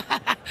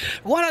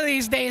 One of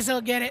these days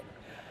he'll get it.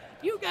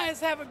 You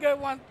guys have a good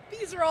one.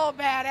 These are all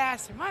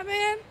badass. And my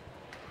man,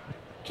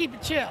 keep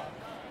it chill.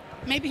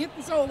 Maybe hit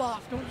the Zol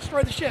off. Don't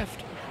destroy the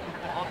shift.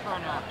 I'll try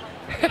not.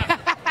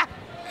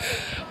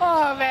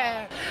 Oh,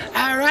 man.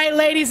 All right,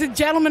 ladies and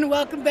gentlemen,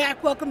 welcome back.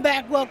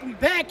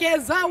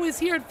 As always,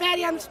 here at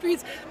Fatty on the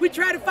Streets, we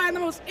try to find the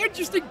most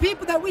interesting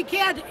people that we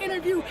can to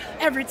interview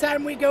every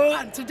time we go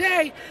out. And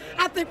today,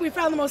 I think we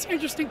found the most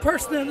interesting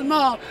person of them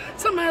all.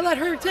 Somebody let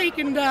her take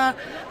and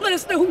let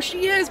us know who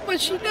she is, what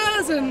she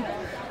does, and,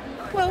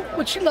 well,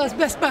 what she loves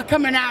best about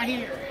coming out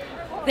here.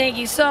 Thank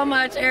you so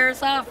much,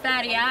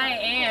 Airsoftfatty. I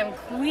am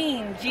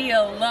Queen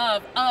Gia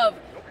Love of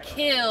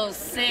Kill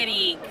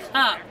City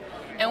Cup.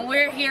 And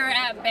we're here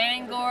at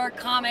Bangor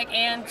Comic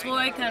and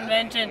Toy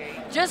Convention,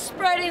 just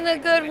spreading the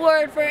good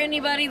word for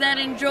anybody that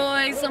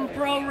enjoys some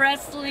pro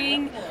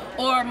wrestling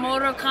or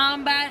Mortal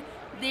Kombat.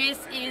 This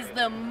is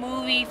the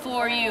movie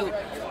for you.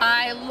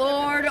 I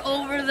lord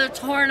over the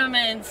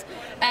tournaments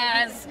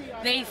as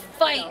they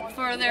fight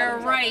for their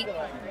right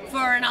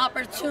for an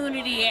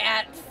opportunity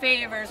at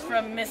favors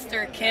from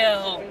Mr.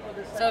 Kill.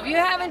 So if you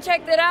haven't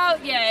checked it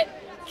out yet,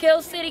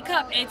 Kill City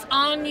Cup, it's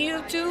on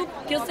YouTube,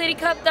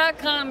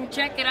 killcitycup.com,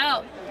 check it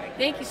out.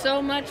 Thank you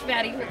so much,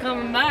 Fatty, for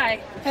coming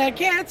by. Heck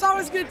yeah, it's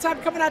always a good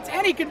time coming out to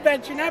any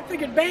convention. I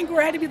figured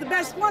Bangor had to be the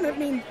best one. I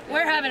mean,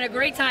 we're having a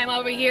great time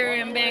over here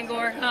in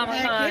Bangor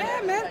Comic-Con.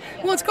 Yeah, man.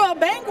 Well, it's called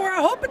Bangor.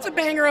 I hope it's a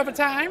banger of a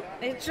time.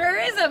 It sure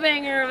is a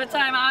banger of a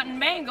time out in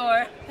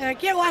Bangor.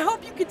 Heck yeah, well, I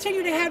hope you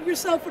continue to have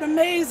yourself an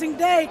amazing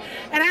day.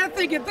 And I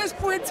think at this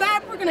point in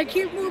time, we're going to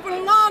keep moving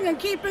along and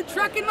keep it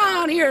trucking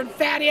on here at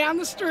Fatty on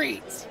the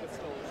Streets.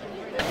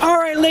 All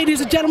right, ladies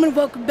and gentlemen,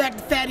 welcome back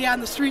to Fatty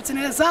on the Streets. And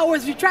as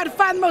always, we try to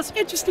find the most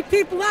interesting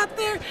people out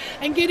there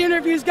and get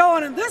interviews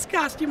going. And this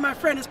costume, my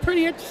friend, is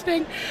pretty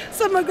interesting.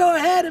 So I'm going to go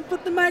ahead and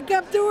put the mic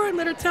up to her and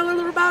let her tell a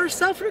little about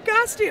herself and her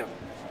costume.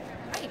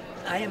 Hi,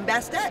 I am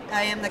Bastet.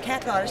 I am the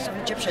cat goddess of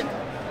Egyptian.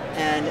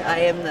 And I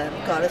am the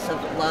goddess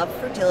of love,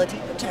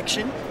 fertility,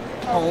 protection,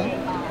 home,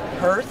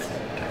 hearth.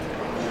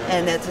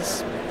 And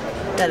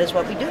that is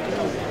what we do.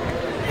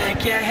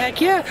 Heck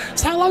yeah.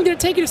 So how long did it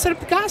take you to set up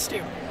the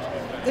costume?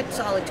 Good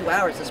solid 2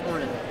 hours this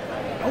morning.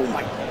 Oh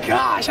my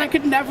gosh, I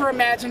could never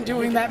imagine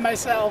doing that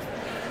myself.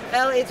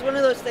 Well, it's one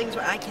of those things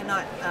where I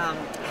cannot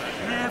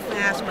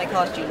half-ass my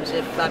costumes.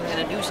 If I'm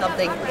going to do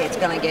something, it's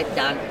going to get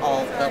done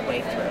all the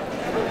way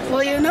through.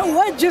 Well, you know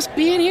what? Just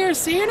being here,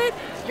 seeing it,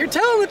 you're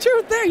telling the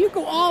truth there. You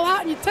go all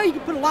out, and you can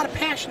put a lot of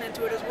passion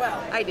into it as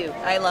well. I do.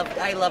 I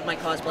love my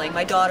cosplaying.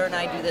 My daughter and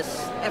I do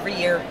this every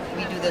year.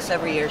 We do this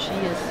every year. She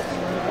is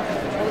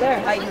over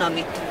there hiding on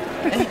me.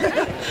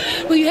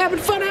 Well, you having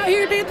fun out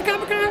here today at the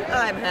Comic-Con?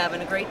 I'm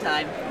having a great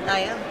time. I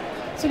am.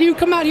 So do you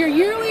come out here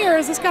yearly, or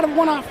is this kind of a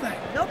one-off thing?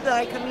 Nope,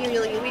 I come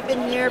yearly. We've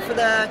been here for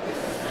the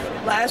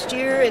last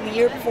year and the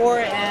year before,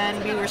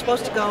 and we were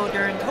supposed to go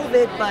during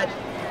COVID, but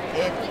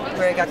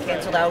it got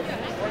canceled out.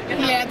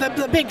 Yeah,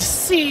 the big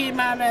C,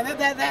 my man,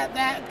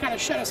 that kind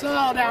of shut us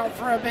all down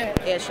for a bit.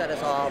 It shut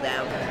us all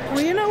down.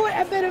 Well, you know what?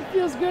 I bet it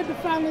feels good to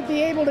finally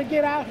be able to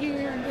get out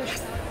here and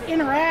just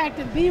interact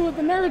and be with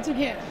the nerds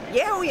again.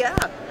 Yeah, oh yeah.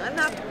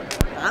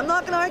 I'm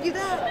not gonna argue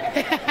that.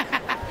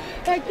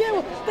 Heck yeah,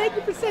 well, thank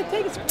you for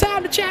taking some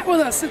time to chat with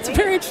us. It's a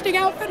very interesting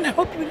outfit, and I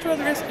hope you enjoy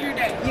the rest of your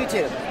day. You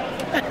too.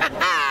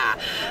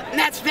 And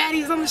that's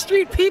Fatties on the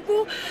Street,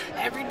 people.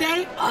 Every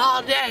day,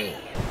 all day.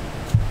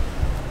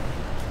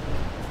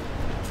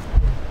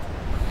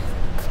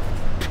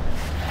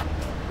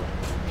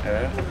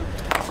 Okay.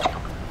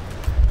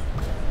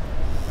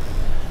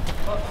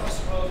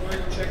 First of all,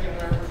 we're checking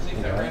our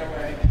receipts that ran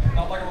away.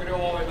 Not like we're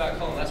going all the way back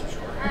home, that's for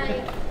sure.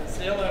 Hi.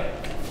 See you later.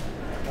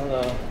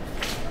 Hello.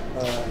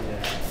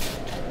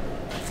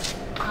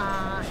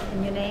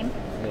 And your name?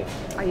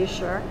 Yeah. Are you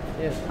sure?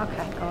 Yes.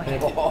 Okay, go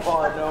ahead.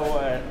 Oh, no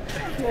way.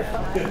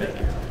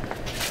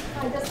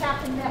 I just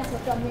have to mess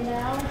with them, you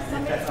know?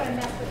 Somebody's going to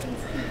mess with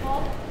these people.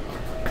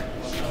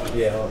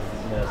 Yeah, well,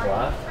 that's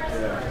why.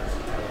 Yeah.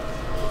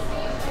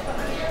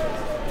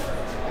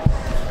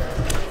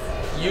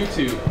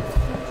 YouTube.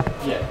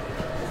 Yeah.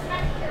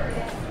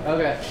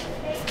 Okay.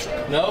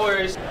 No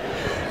worries.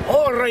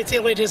 Alrighty,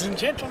 ladies and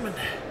gentlemen.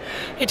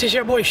 It is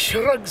your boy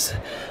Shrugs,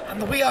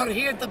 and we are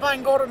here at the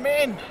Bangor,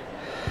 Maine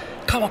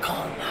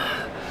Comic-Con.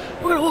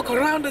 We're gonna walk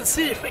around and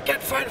see if we can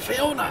find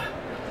Fiona,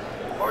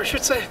 or I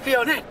should say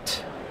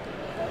Fionette.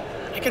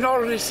 I can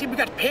already see we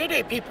got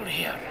payday people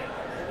here,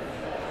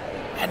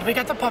 and we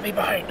got the puppy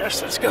behind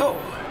us. Let's go.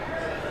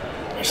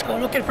 Let's go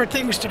looking for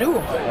things to do.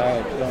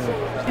 Alright.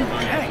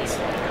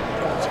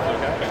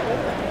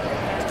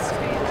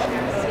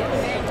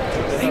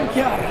 Thank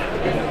you.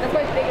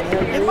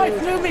 You might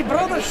know me,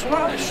 brother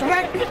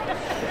Shrek.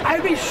 I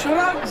be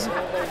Shrugs.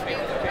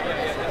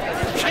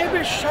 I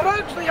be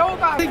Shrugs, the old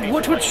guy.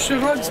 What would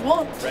Shrugs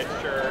want?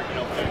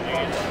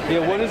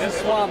 Yeah, what does the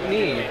swamp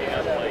need?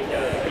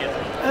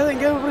 I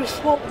think every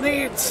swamp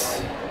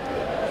needs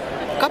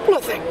a couple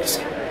of things.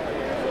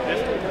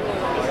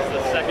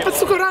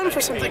 Let's look around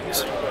for some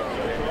things.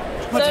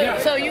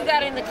 So you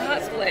got into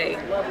cosplay?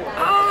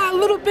 A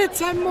little bit.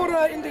 I'm more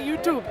into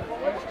YouTube.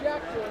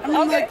 I'm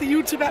in like the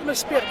YouTube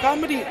atmosphere,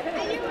 comedy.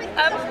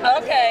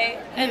 Okay.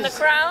 And the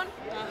Crown?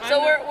 So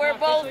we're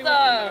both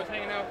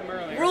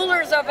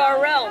rulers of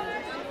our realm.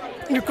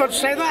 You could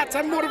say that.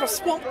 I'm more of a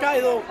swamp guy,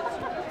 though.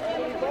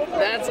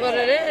 That's what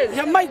it is.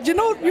 You might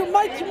know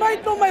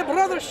my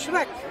brother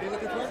Shrek.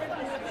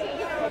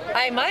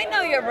 I might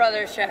know your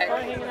brother Shrek.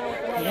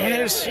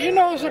 Yes, he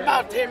knows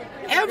about him.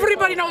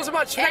 Everybody knows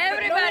about Shrek.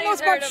 Everybody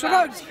knows about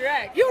Shrugs.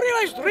 Shrek. You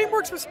realize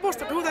DreamWorks was supposed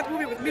to do that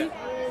movie with me?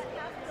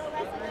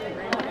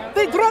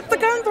 They dropped the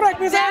contract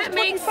with us. That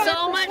makes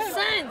so much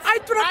sense. I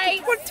dropped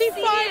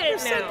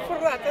 25% for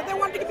that, and they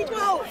wanted to give me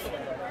 12.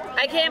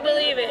 I can't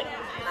believe it.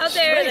 How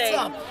dare they?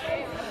 Up.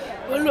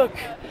 Well, look,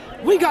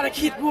 we gotta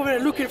keep moving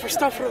and looking for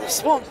stuff for the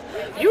swamp.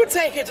 You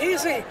take it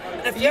easy,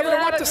 and if you ever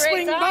want to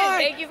swing by,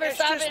 Thank you for it's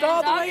stopping just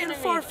all the way and in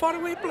a talking far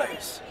away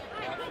place.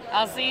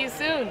 I'll see you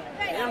soon.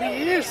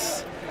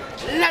 Yes.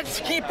 Let's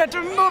keep it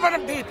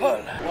moving, people.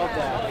 Yup,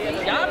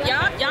 yup,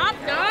 yup, yup,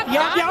 Yup,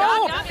 yup, yup.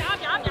 yup,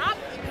 yup, yup, yup.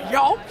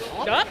 Yup.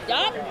 Yup,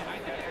 yup.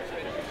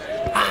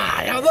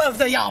 I love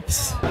the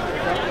yops.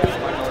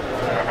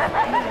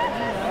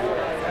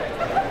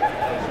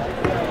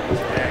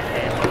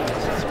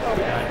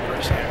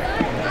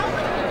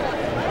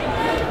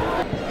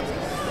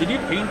 Did you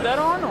paint that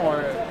on,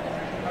 or?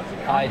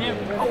 I did.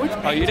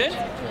 Oh, you did?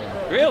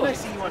 Really? I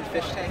see you on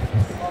Fish Tank.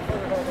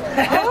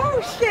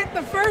 Oh shit,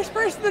 the first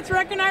person that's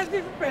recognized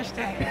me from Fish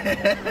Tank.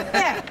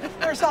 Yeah,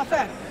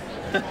 Airsoftfatty.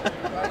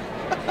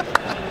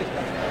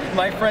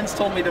 My friends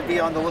told me to be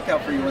on the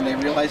lookout for you when they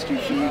realized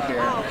you'd be here.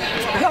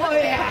 Oh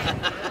yeah.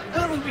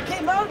 When we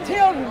came out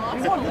here,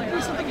 we wanted to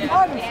do something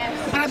fun.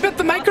 And I bet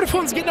the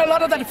microphone's getting a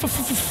lot of that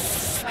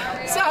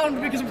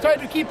sound because I'm trying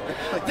to keep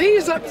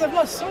these up because I've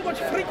lost so much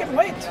freaking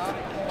weight.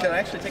 Can I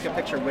actually take a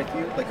picture with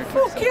you? Like a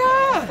Fuck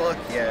yeah! Fuck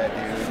yeah,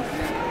 dude.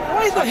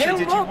 Why the hell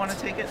Did not? you want to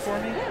take it for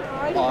me?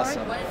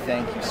 Awesome.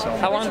 Thank you so much.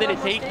 How long did it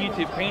take you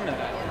to paint it?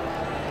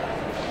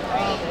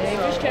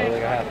 Like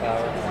a half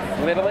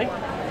hour. Literally?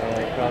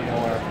 Like probably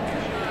more.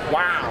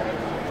 Wow.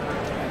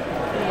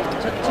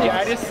 Yeah,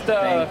 I just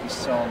Thank you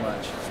so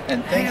much.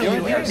 And thank you,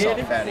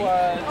 Airsoftfatty.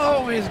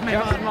 Always,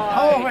 man.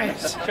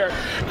 Always. Sure.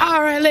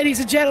 All right, ladies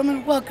and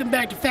gentlemen, welcome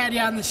back to Fatty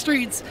on the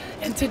Streets.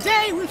 And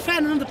today we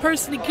found another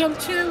person to come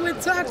to and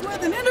talk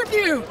with an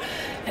interview.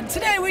 And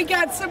today we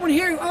got someone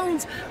here who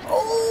owns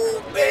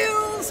Old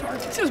Bill's, or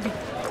excuse me,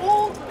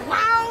 Old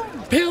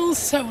Wild Bill's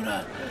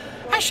Soda.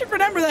 I should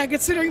remember that,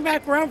 considering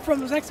back where I'm from,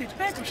 there's actually a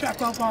tobacco shop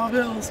called Wild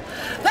Bill's.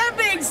 That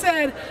being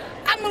said,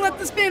 I'm gonna let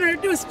this man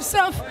introduce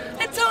himself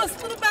and tell us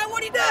a little about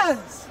what he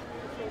does.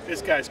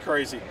 This guy's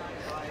crazy.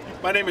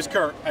 My name is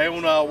Kurt. I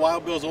own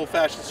Wild Bill's Old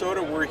Fashioned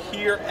Soda. We're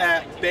here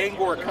at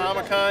Bangor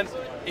Comic-Con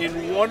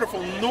in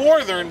wonderful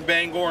northern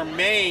Bangor,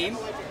 Maine.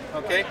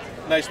 Okay,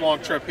 nice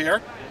long trip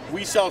here.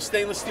 We sell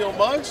stainless steel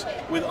mugs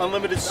with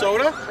unlimited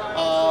soda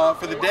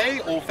for the day,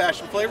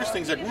 old-fashioned flavors,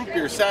 things like root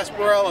beer,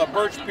 sarsaparilla,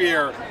 birch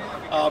beer,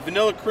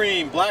 vanilla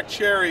cream, black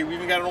cherry. We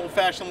even got an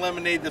old-fashioned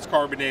lemonade that's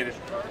carbonated.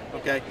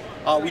 Okay,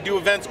 we do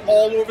events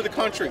all over the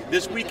country.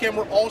 This weekend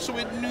we're also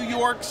in New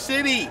York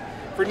City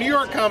for New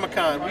York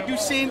Comic-Con. We do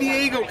San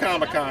Diego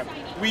Comic-Con.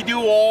 We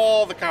do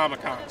all the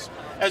Comic-Cons,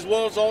 as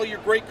well as all your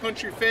great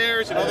country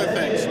fairs and other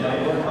things.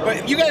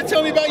 But you got to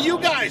tell me about you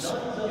guys.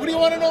 What do you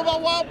want to know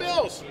about Wild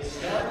Bill's?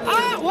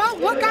 Well,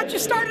 what got you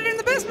started in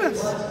the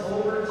business?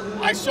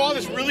 I saw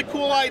this really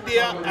cool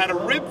idea at a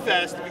Rib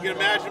Fest, if you can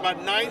imagine,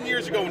 about 9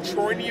 years ago in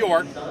Troy, New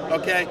York.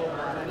 Okay,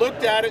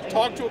 looked at it,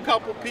 talked to a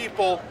couple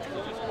people,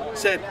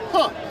 said,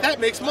 huh, that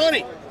makes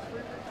money.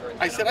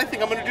 I said, I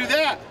think I'm going to do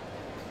that.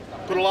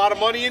 Put a lot of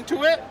money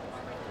into it.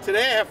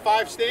 Today I have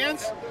 5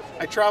 stands.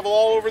 I travel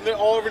all over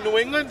New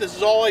England. This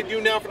is all I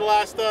do now for the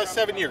last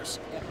 7 years.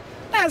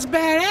 That's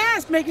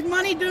badass, making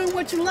money doing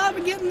what you love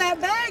and getting that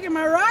bag, am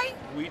I right?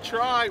 We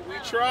try, we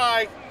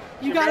try.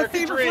 You got a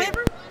favorite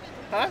flavor?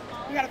 Huh?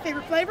 You got a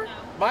favorite flavor?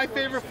 My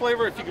favorite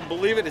flavor, if you can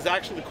believe it, is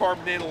actually the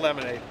carbonated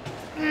lemonade.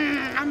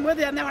 I'm with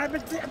you on that one.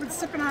 I've been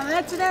sipping on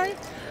that today.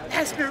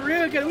 That's been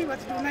real good. We're about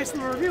to do a nice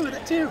little review with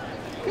it too.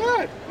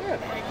 Good, good.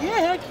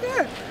 Yeah, heck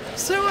yeah.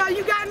 So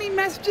you got any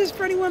messages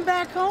for anyone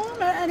back home?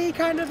 Any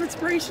kind of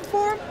inspiration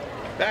for them?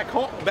 Back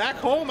home?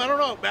 I don't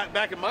know.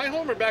 Back in my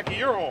home or back at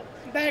your home?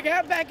 Back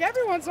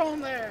everyone's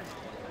home there.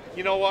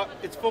 You know what?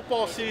 It's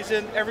football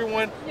season.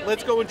 Everyone,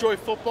 let's go enjoy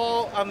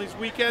football on these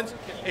weekends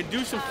and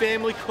do some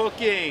family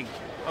cooking.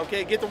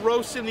 Okay, get the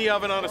roast in the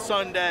oven on a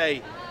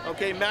Sunday.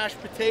 Okay,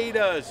 mashed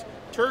potatoes,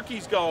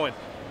 turkey's going.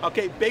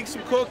 Okay, bake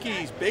some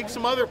cookies, bake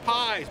some other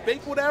pies,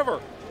 bake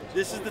whatever.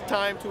 This is the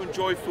time to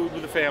enjoy food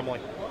with the family.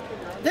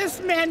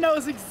 This man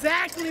knows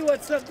exactly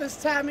what's up this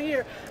time of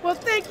year. Well,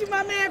 thank you,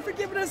 my man, for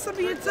giving us some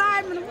of your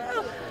time, and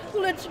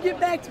we'll let you get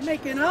back to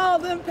making all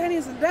them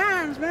pennies and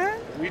dimes, man.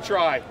 We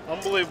try.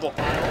 Unbelievable.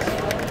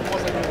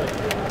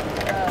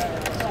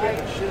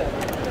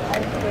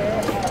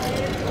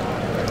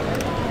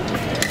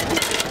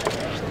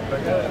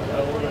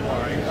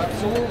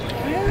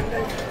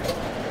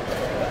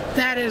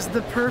 That is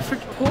the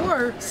perfect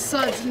pour.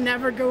 Suds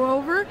never go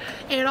over.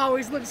 It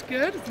always looks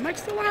good. Is the mic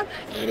still on?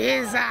 It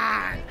is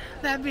on.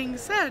 That being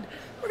said,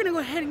 we're gonna go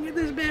ahead and give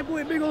this bad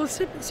boy a big old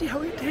sip and see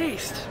how it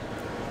tastes.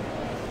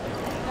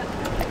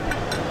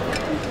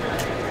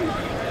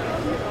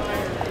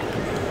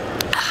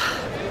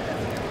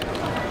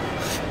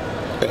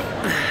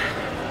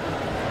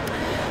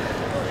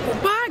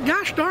 By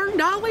gosh darn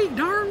dolly,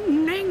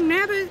 darn nang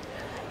nabbit,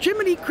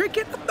 Jiminy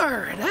Cricket the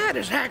Third. That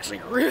is actually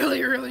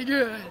really, really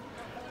good.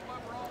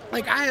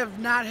 Like, I have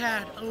not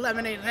had a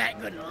lemonade that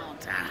good in a long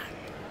time.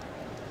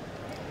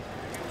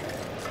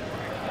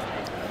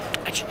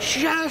 It's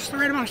just the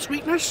right amount of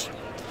sweetness,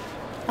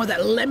 or that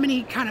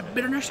lemony kind of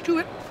bitterness to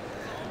it.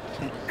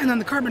 And then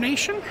the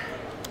carbonation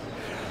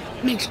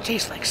makes it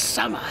taste like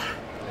summer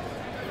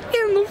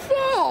in the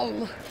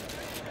fall.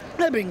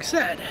 That being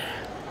said,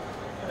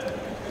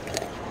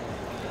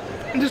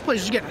 this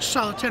place is getting a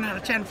solid 10 out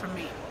of 10 from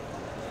me.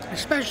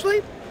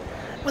 Especially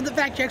with the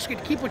fact you actually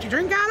get to keep what you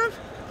drink out of.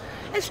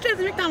 Instead of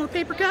the McDonald's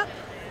paper cup,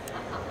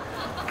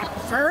 I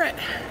prefer it.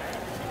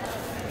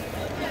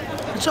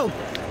 And so, if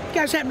you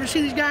guys happen to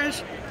see these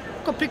guys,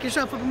 go pick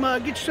yourself up a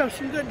mug, get yourself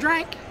some good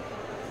drink.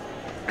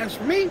 As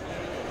for me,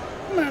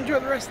 I'm gonna enjoy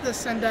the rest of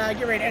this and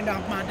get ready to end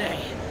off my day.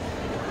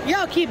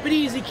 Y'all keep it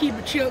easy, keep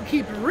it chill,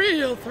 keep it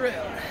real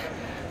thrilled,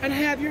 and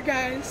have your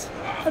guys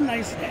a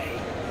nice day.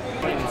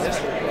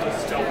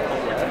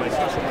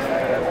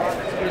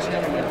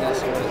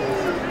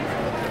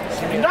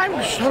 And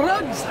I'm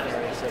Shrugs.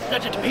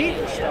 That's it to me.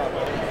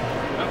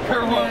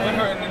 Kurt went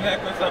her in the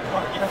necklace up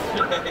park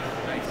yesterday.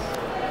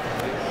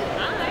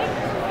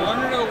 You want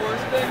to know the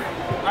worst thing?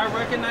 I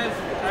recognized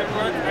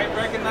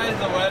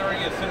the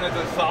lettering as soon as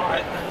I saw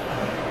it.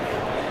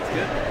 It's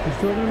good. He's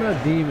talking about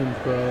demons,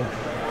 bro.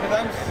 Because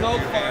I'm so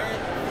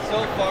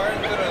far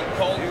into the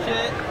cult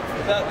shit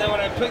that when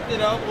I picked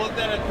it up, looked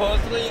at it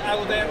closely, I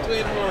was actually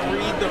able to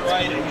read the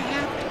writing.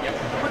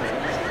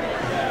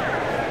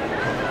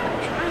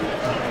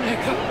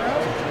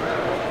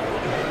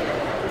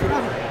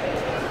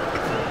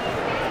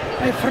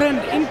 My friend,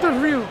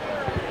 interview.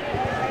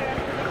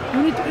 You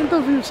need to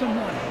interview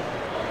someone.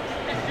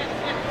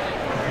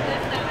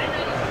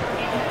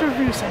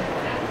 Interview someone.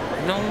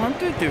 I don't want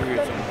to interview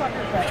someone.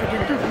 You should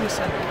interview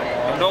someone.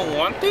 I don't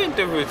want to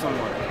interview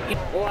someone.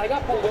 Well, I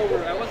got pulled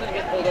over. I wasn't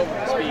getting pulled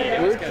over for speed.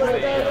 It was because I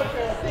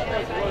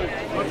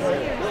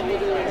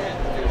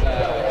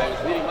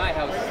was leaving my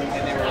house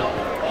and they were,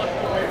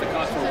 the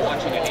cops were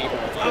watching a neighbor.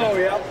 Oh,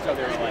 yeah. So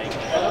they were like,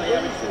 oh,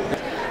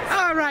 yeah.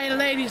 All right,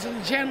 ladies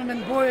and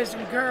gentlemen, boys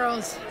and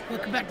girls,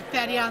 welcome back to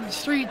Fatty on the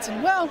Streets.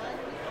 And well,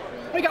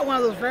 we got one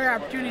of those rare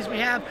opportunities we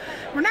have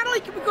where not only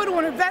can we go to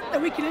an event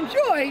that we can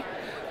enjoy,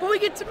 but we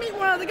get to meet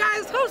one of the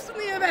guys hosting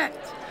the event.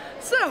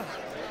 So,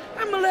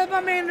 I'm gonna let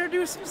my man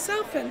introduce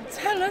himself and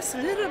tell us a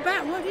little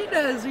about what he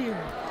does here.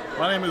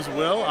 My name is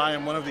Will. I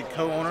am one of the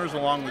co-owners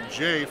along with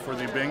Jay for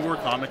the Bangor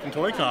Comic and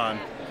Toy Con.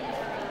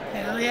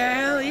 Hell yeah,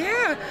 hell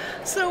yeah.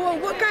 So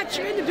what got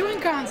you into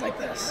doing cons like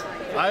this?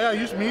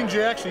 Me and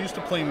Jay actually used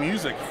to play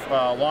music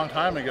a long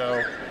time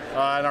ago,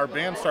 and our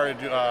band started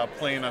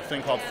playing a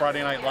thing called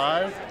Friday Night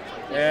Live,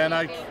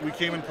 and we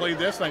came and played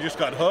this, and I just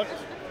got hooked.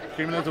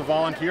 Came in as a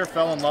volunteer,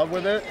 fell in love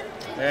with it,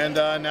 and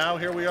now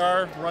here we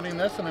are running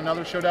this and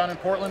another show down in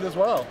Portland as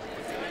well.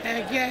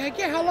 Heck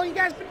yeah. How long you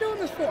guys been doing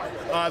this for?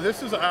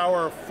 This is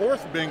our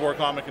 4th Bangor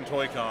Comic and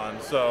Toy Con,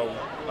 so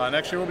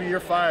next year will be year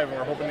 5, and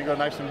we're hoping to go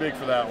nice and big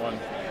for that one.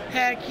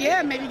 Heck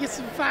yeah, maybe get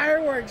some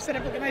fireworks, set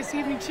up like a nice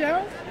evening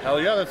show.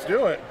 Hell yeah, let's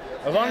do it.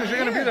 As long as you're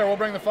going to be there, we'll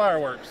bring the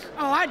fireworks.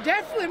 Oh, I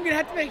definitely am going to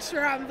have to make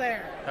sure I'm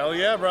there. Hell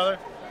yeah, brother.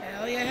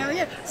 Hell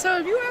yeah. So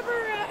have you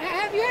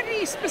had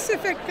any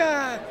specific,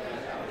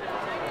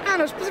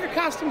 specific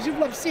costumes you've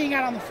loved seeing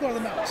out on the floor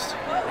the most?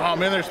 Oh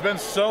man, there's been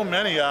so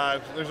many.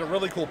 There's a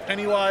really cool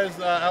Pennywise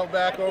out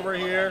back over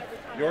here.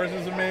 Yours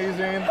is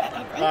amazing.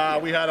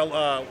 We had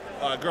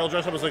a girl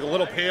dressed up as like a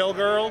little pale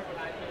girl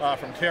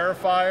from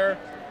Terrifier.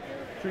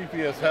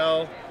 Creepy as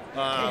hell.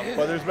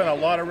 But there's been a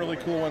lot of really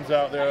cool ones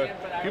out there.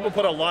 People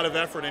put a lot of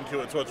effort into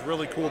it, so it's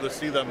really cool to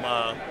see them,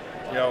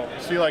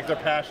 see like their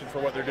passion for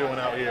what they're doing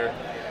out here.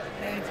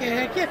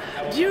 Heck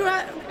yeah. Do you,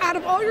 out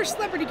of all your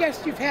celebrity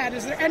guests you've had,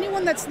 is there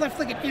anyone that's left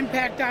like an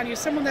impact on you?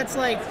 Someone that's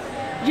like,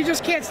 you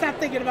just can't stop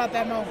thinking about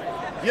that moment?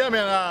 Yeah,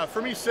 man.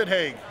 For me, Sid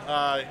Haig.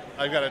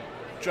 I've got a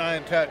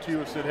giant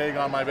tattoo of Sid Haig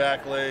on my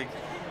back leg.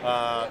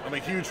 I'm a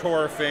huge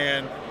horror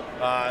fan.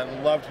 I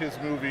loved his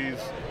movies,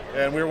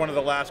 and we were one of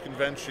the last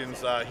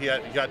conventions he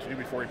got to do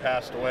before he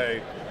passed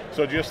away.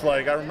 So just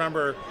like, I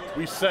remember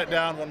we sat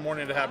down one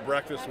morning to have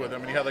breakfast with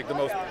him, and he had like the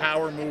most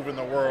power move in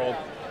the world.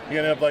 He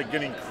ended up like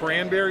getting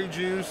cranberry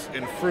juice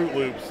and Fruit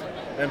Loops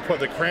and put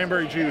the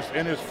cranberry juice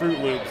in his Fruit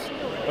Loops.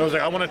 I was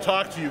like, I want to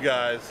talk to you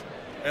guys.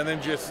 And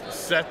then just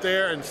sat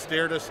there and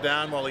stared us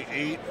down while he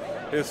ate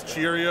his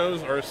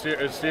Cheerios or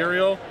his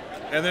cereal.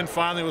 And then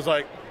finally was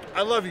like,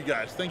 I love you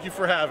guys. Thank you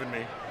for having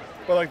me.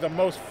 But like the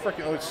most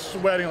freaking, like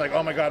sweating, like,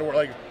 oh my God, we're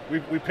like, we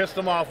pissed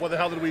him off. What the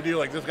hell did we do?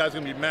 Like, this guy's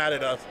gonna be mad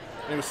at us.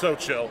 And he was so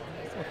chill.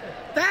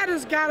 That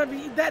has gotta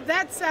be,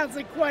 that sounds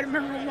like quite a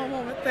memorable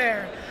moment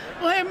there.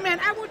 Well, hey man,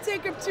 I won't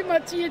take up too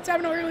much of your time.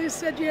 I know earlier you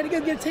said you had to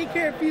go take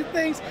care of a few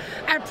things.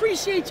 I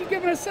appreciate you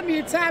giving us some of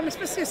your time,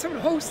 especially as some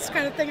of the hosts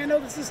kind of thing. I know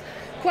this is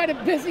quite a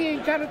busy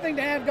kind of thing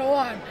to have go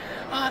on.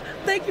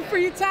 Thank you for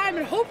your time,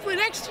 and hopefully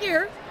next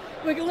year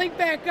we can link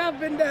back up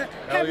and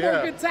have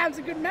more good times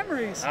and good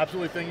memories.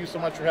 Absolutely. Thank you so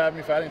much for having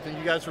me, Fatty, and thank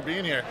you guys for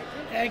being here.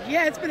 Heck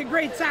yeah, it's been a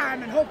great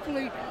time, and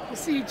hopefully we'll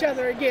see each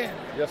other again.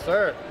 Yes,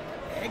 sir.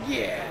 Heck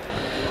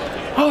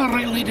yeah. All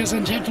right, ladies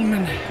and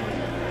gentlemen,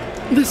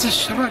 this is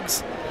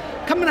Shrugs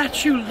coming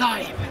at you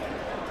live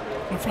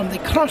from the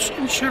Crush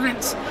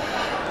Insurance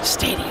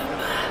Stadium.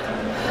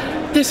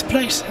 This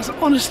place has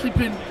honestly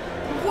been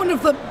one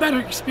of the better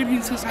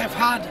experiences I've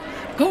had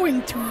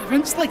going to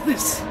events like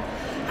this,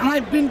 and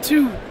I've been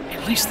to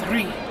at least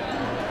 3.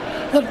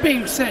 That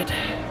being said,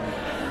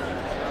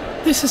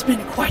 this has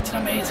been quite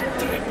an amazing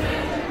trip.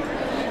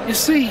 You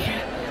see,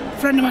 a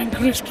friend of mine,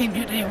 Chris, came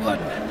here day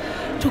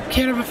 1, took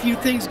care of a few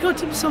things, got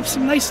himself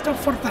some nice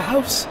stuff for the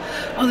house,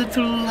 a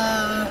little,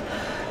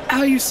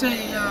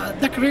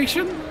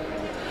 decoration.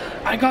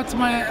 I got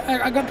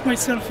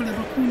myself a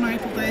little cool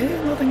night today,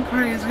 nothing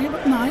crazy,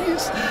 but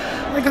nice.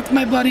 I got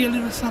my buddy a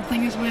little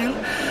something as well.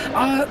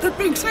 That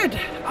being said,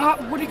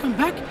 would he come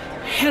back?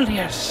 Hell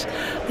yes.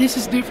 This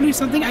is definitely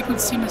something I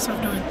could see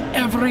myself doing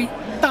every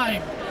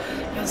time.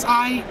 Because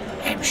I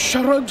am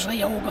Shrugs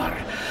the Ogre,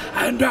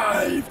 and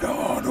I've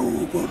gone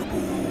overboard.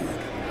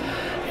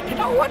 And you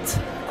know what?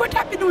 I'm quite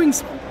happy doing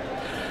so.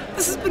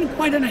 This has been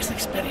quite a nice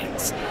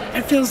experience.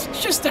 It feels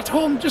just at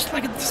home, just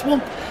like at the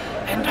swamp.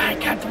 And I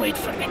can't wait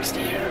for next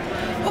year.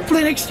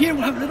 Hopefully next year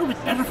we'll have a little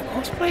bit better for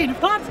cosplay, and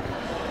if not,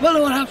 well,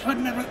 we'll have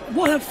fun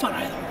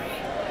either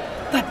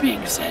way. That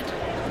being said,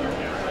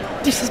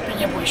 this has been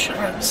your boy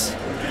Shrugs.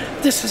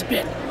 This has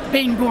been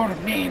Bangor,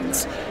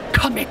 Maine's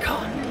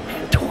Comic-Con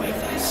and Toy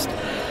Fest.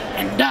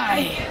 And I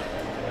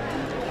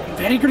am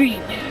very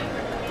green.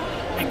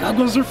 My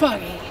goggles are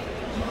foggy.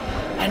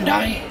 And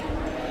I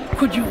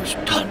could use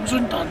tons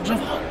and tons of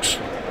hugs.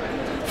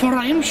 For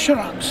I am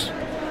Shrugs,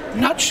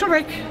 not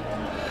Shrek.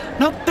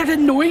 Not that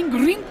annoying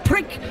green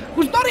prick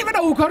who's not even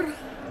ogre.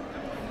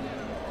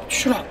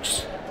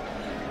 Shrugs.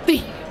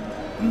 The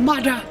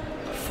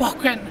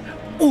motherfucking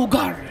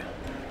ogre.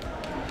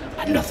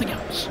 And nothing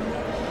else.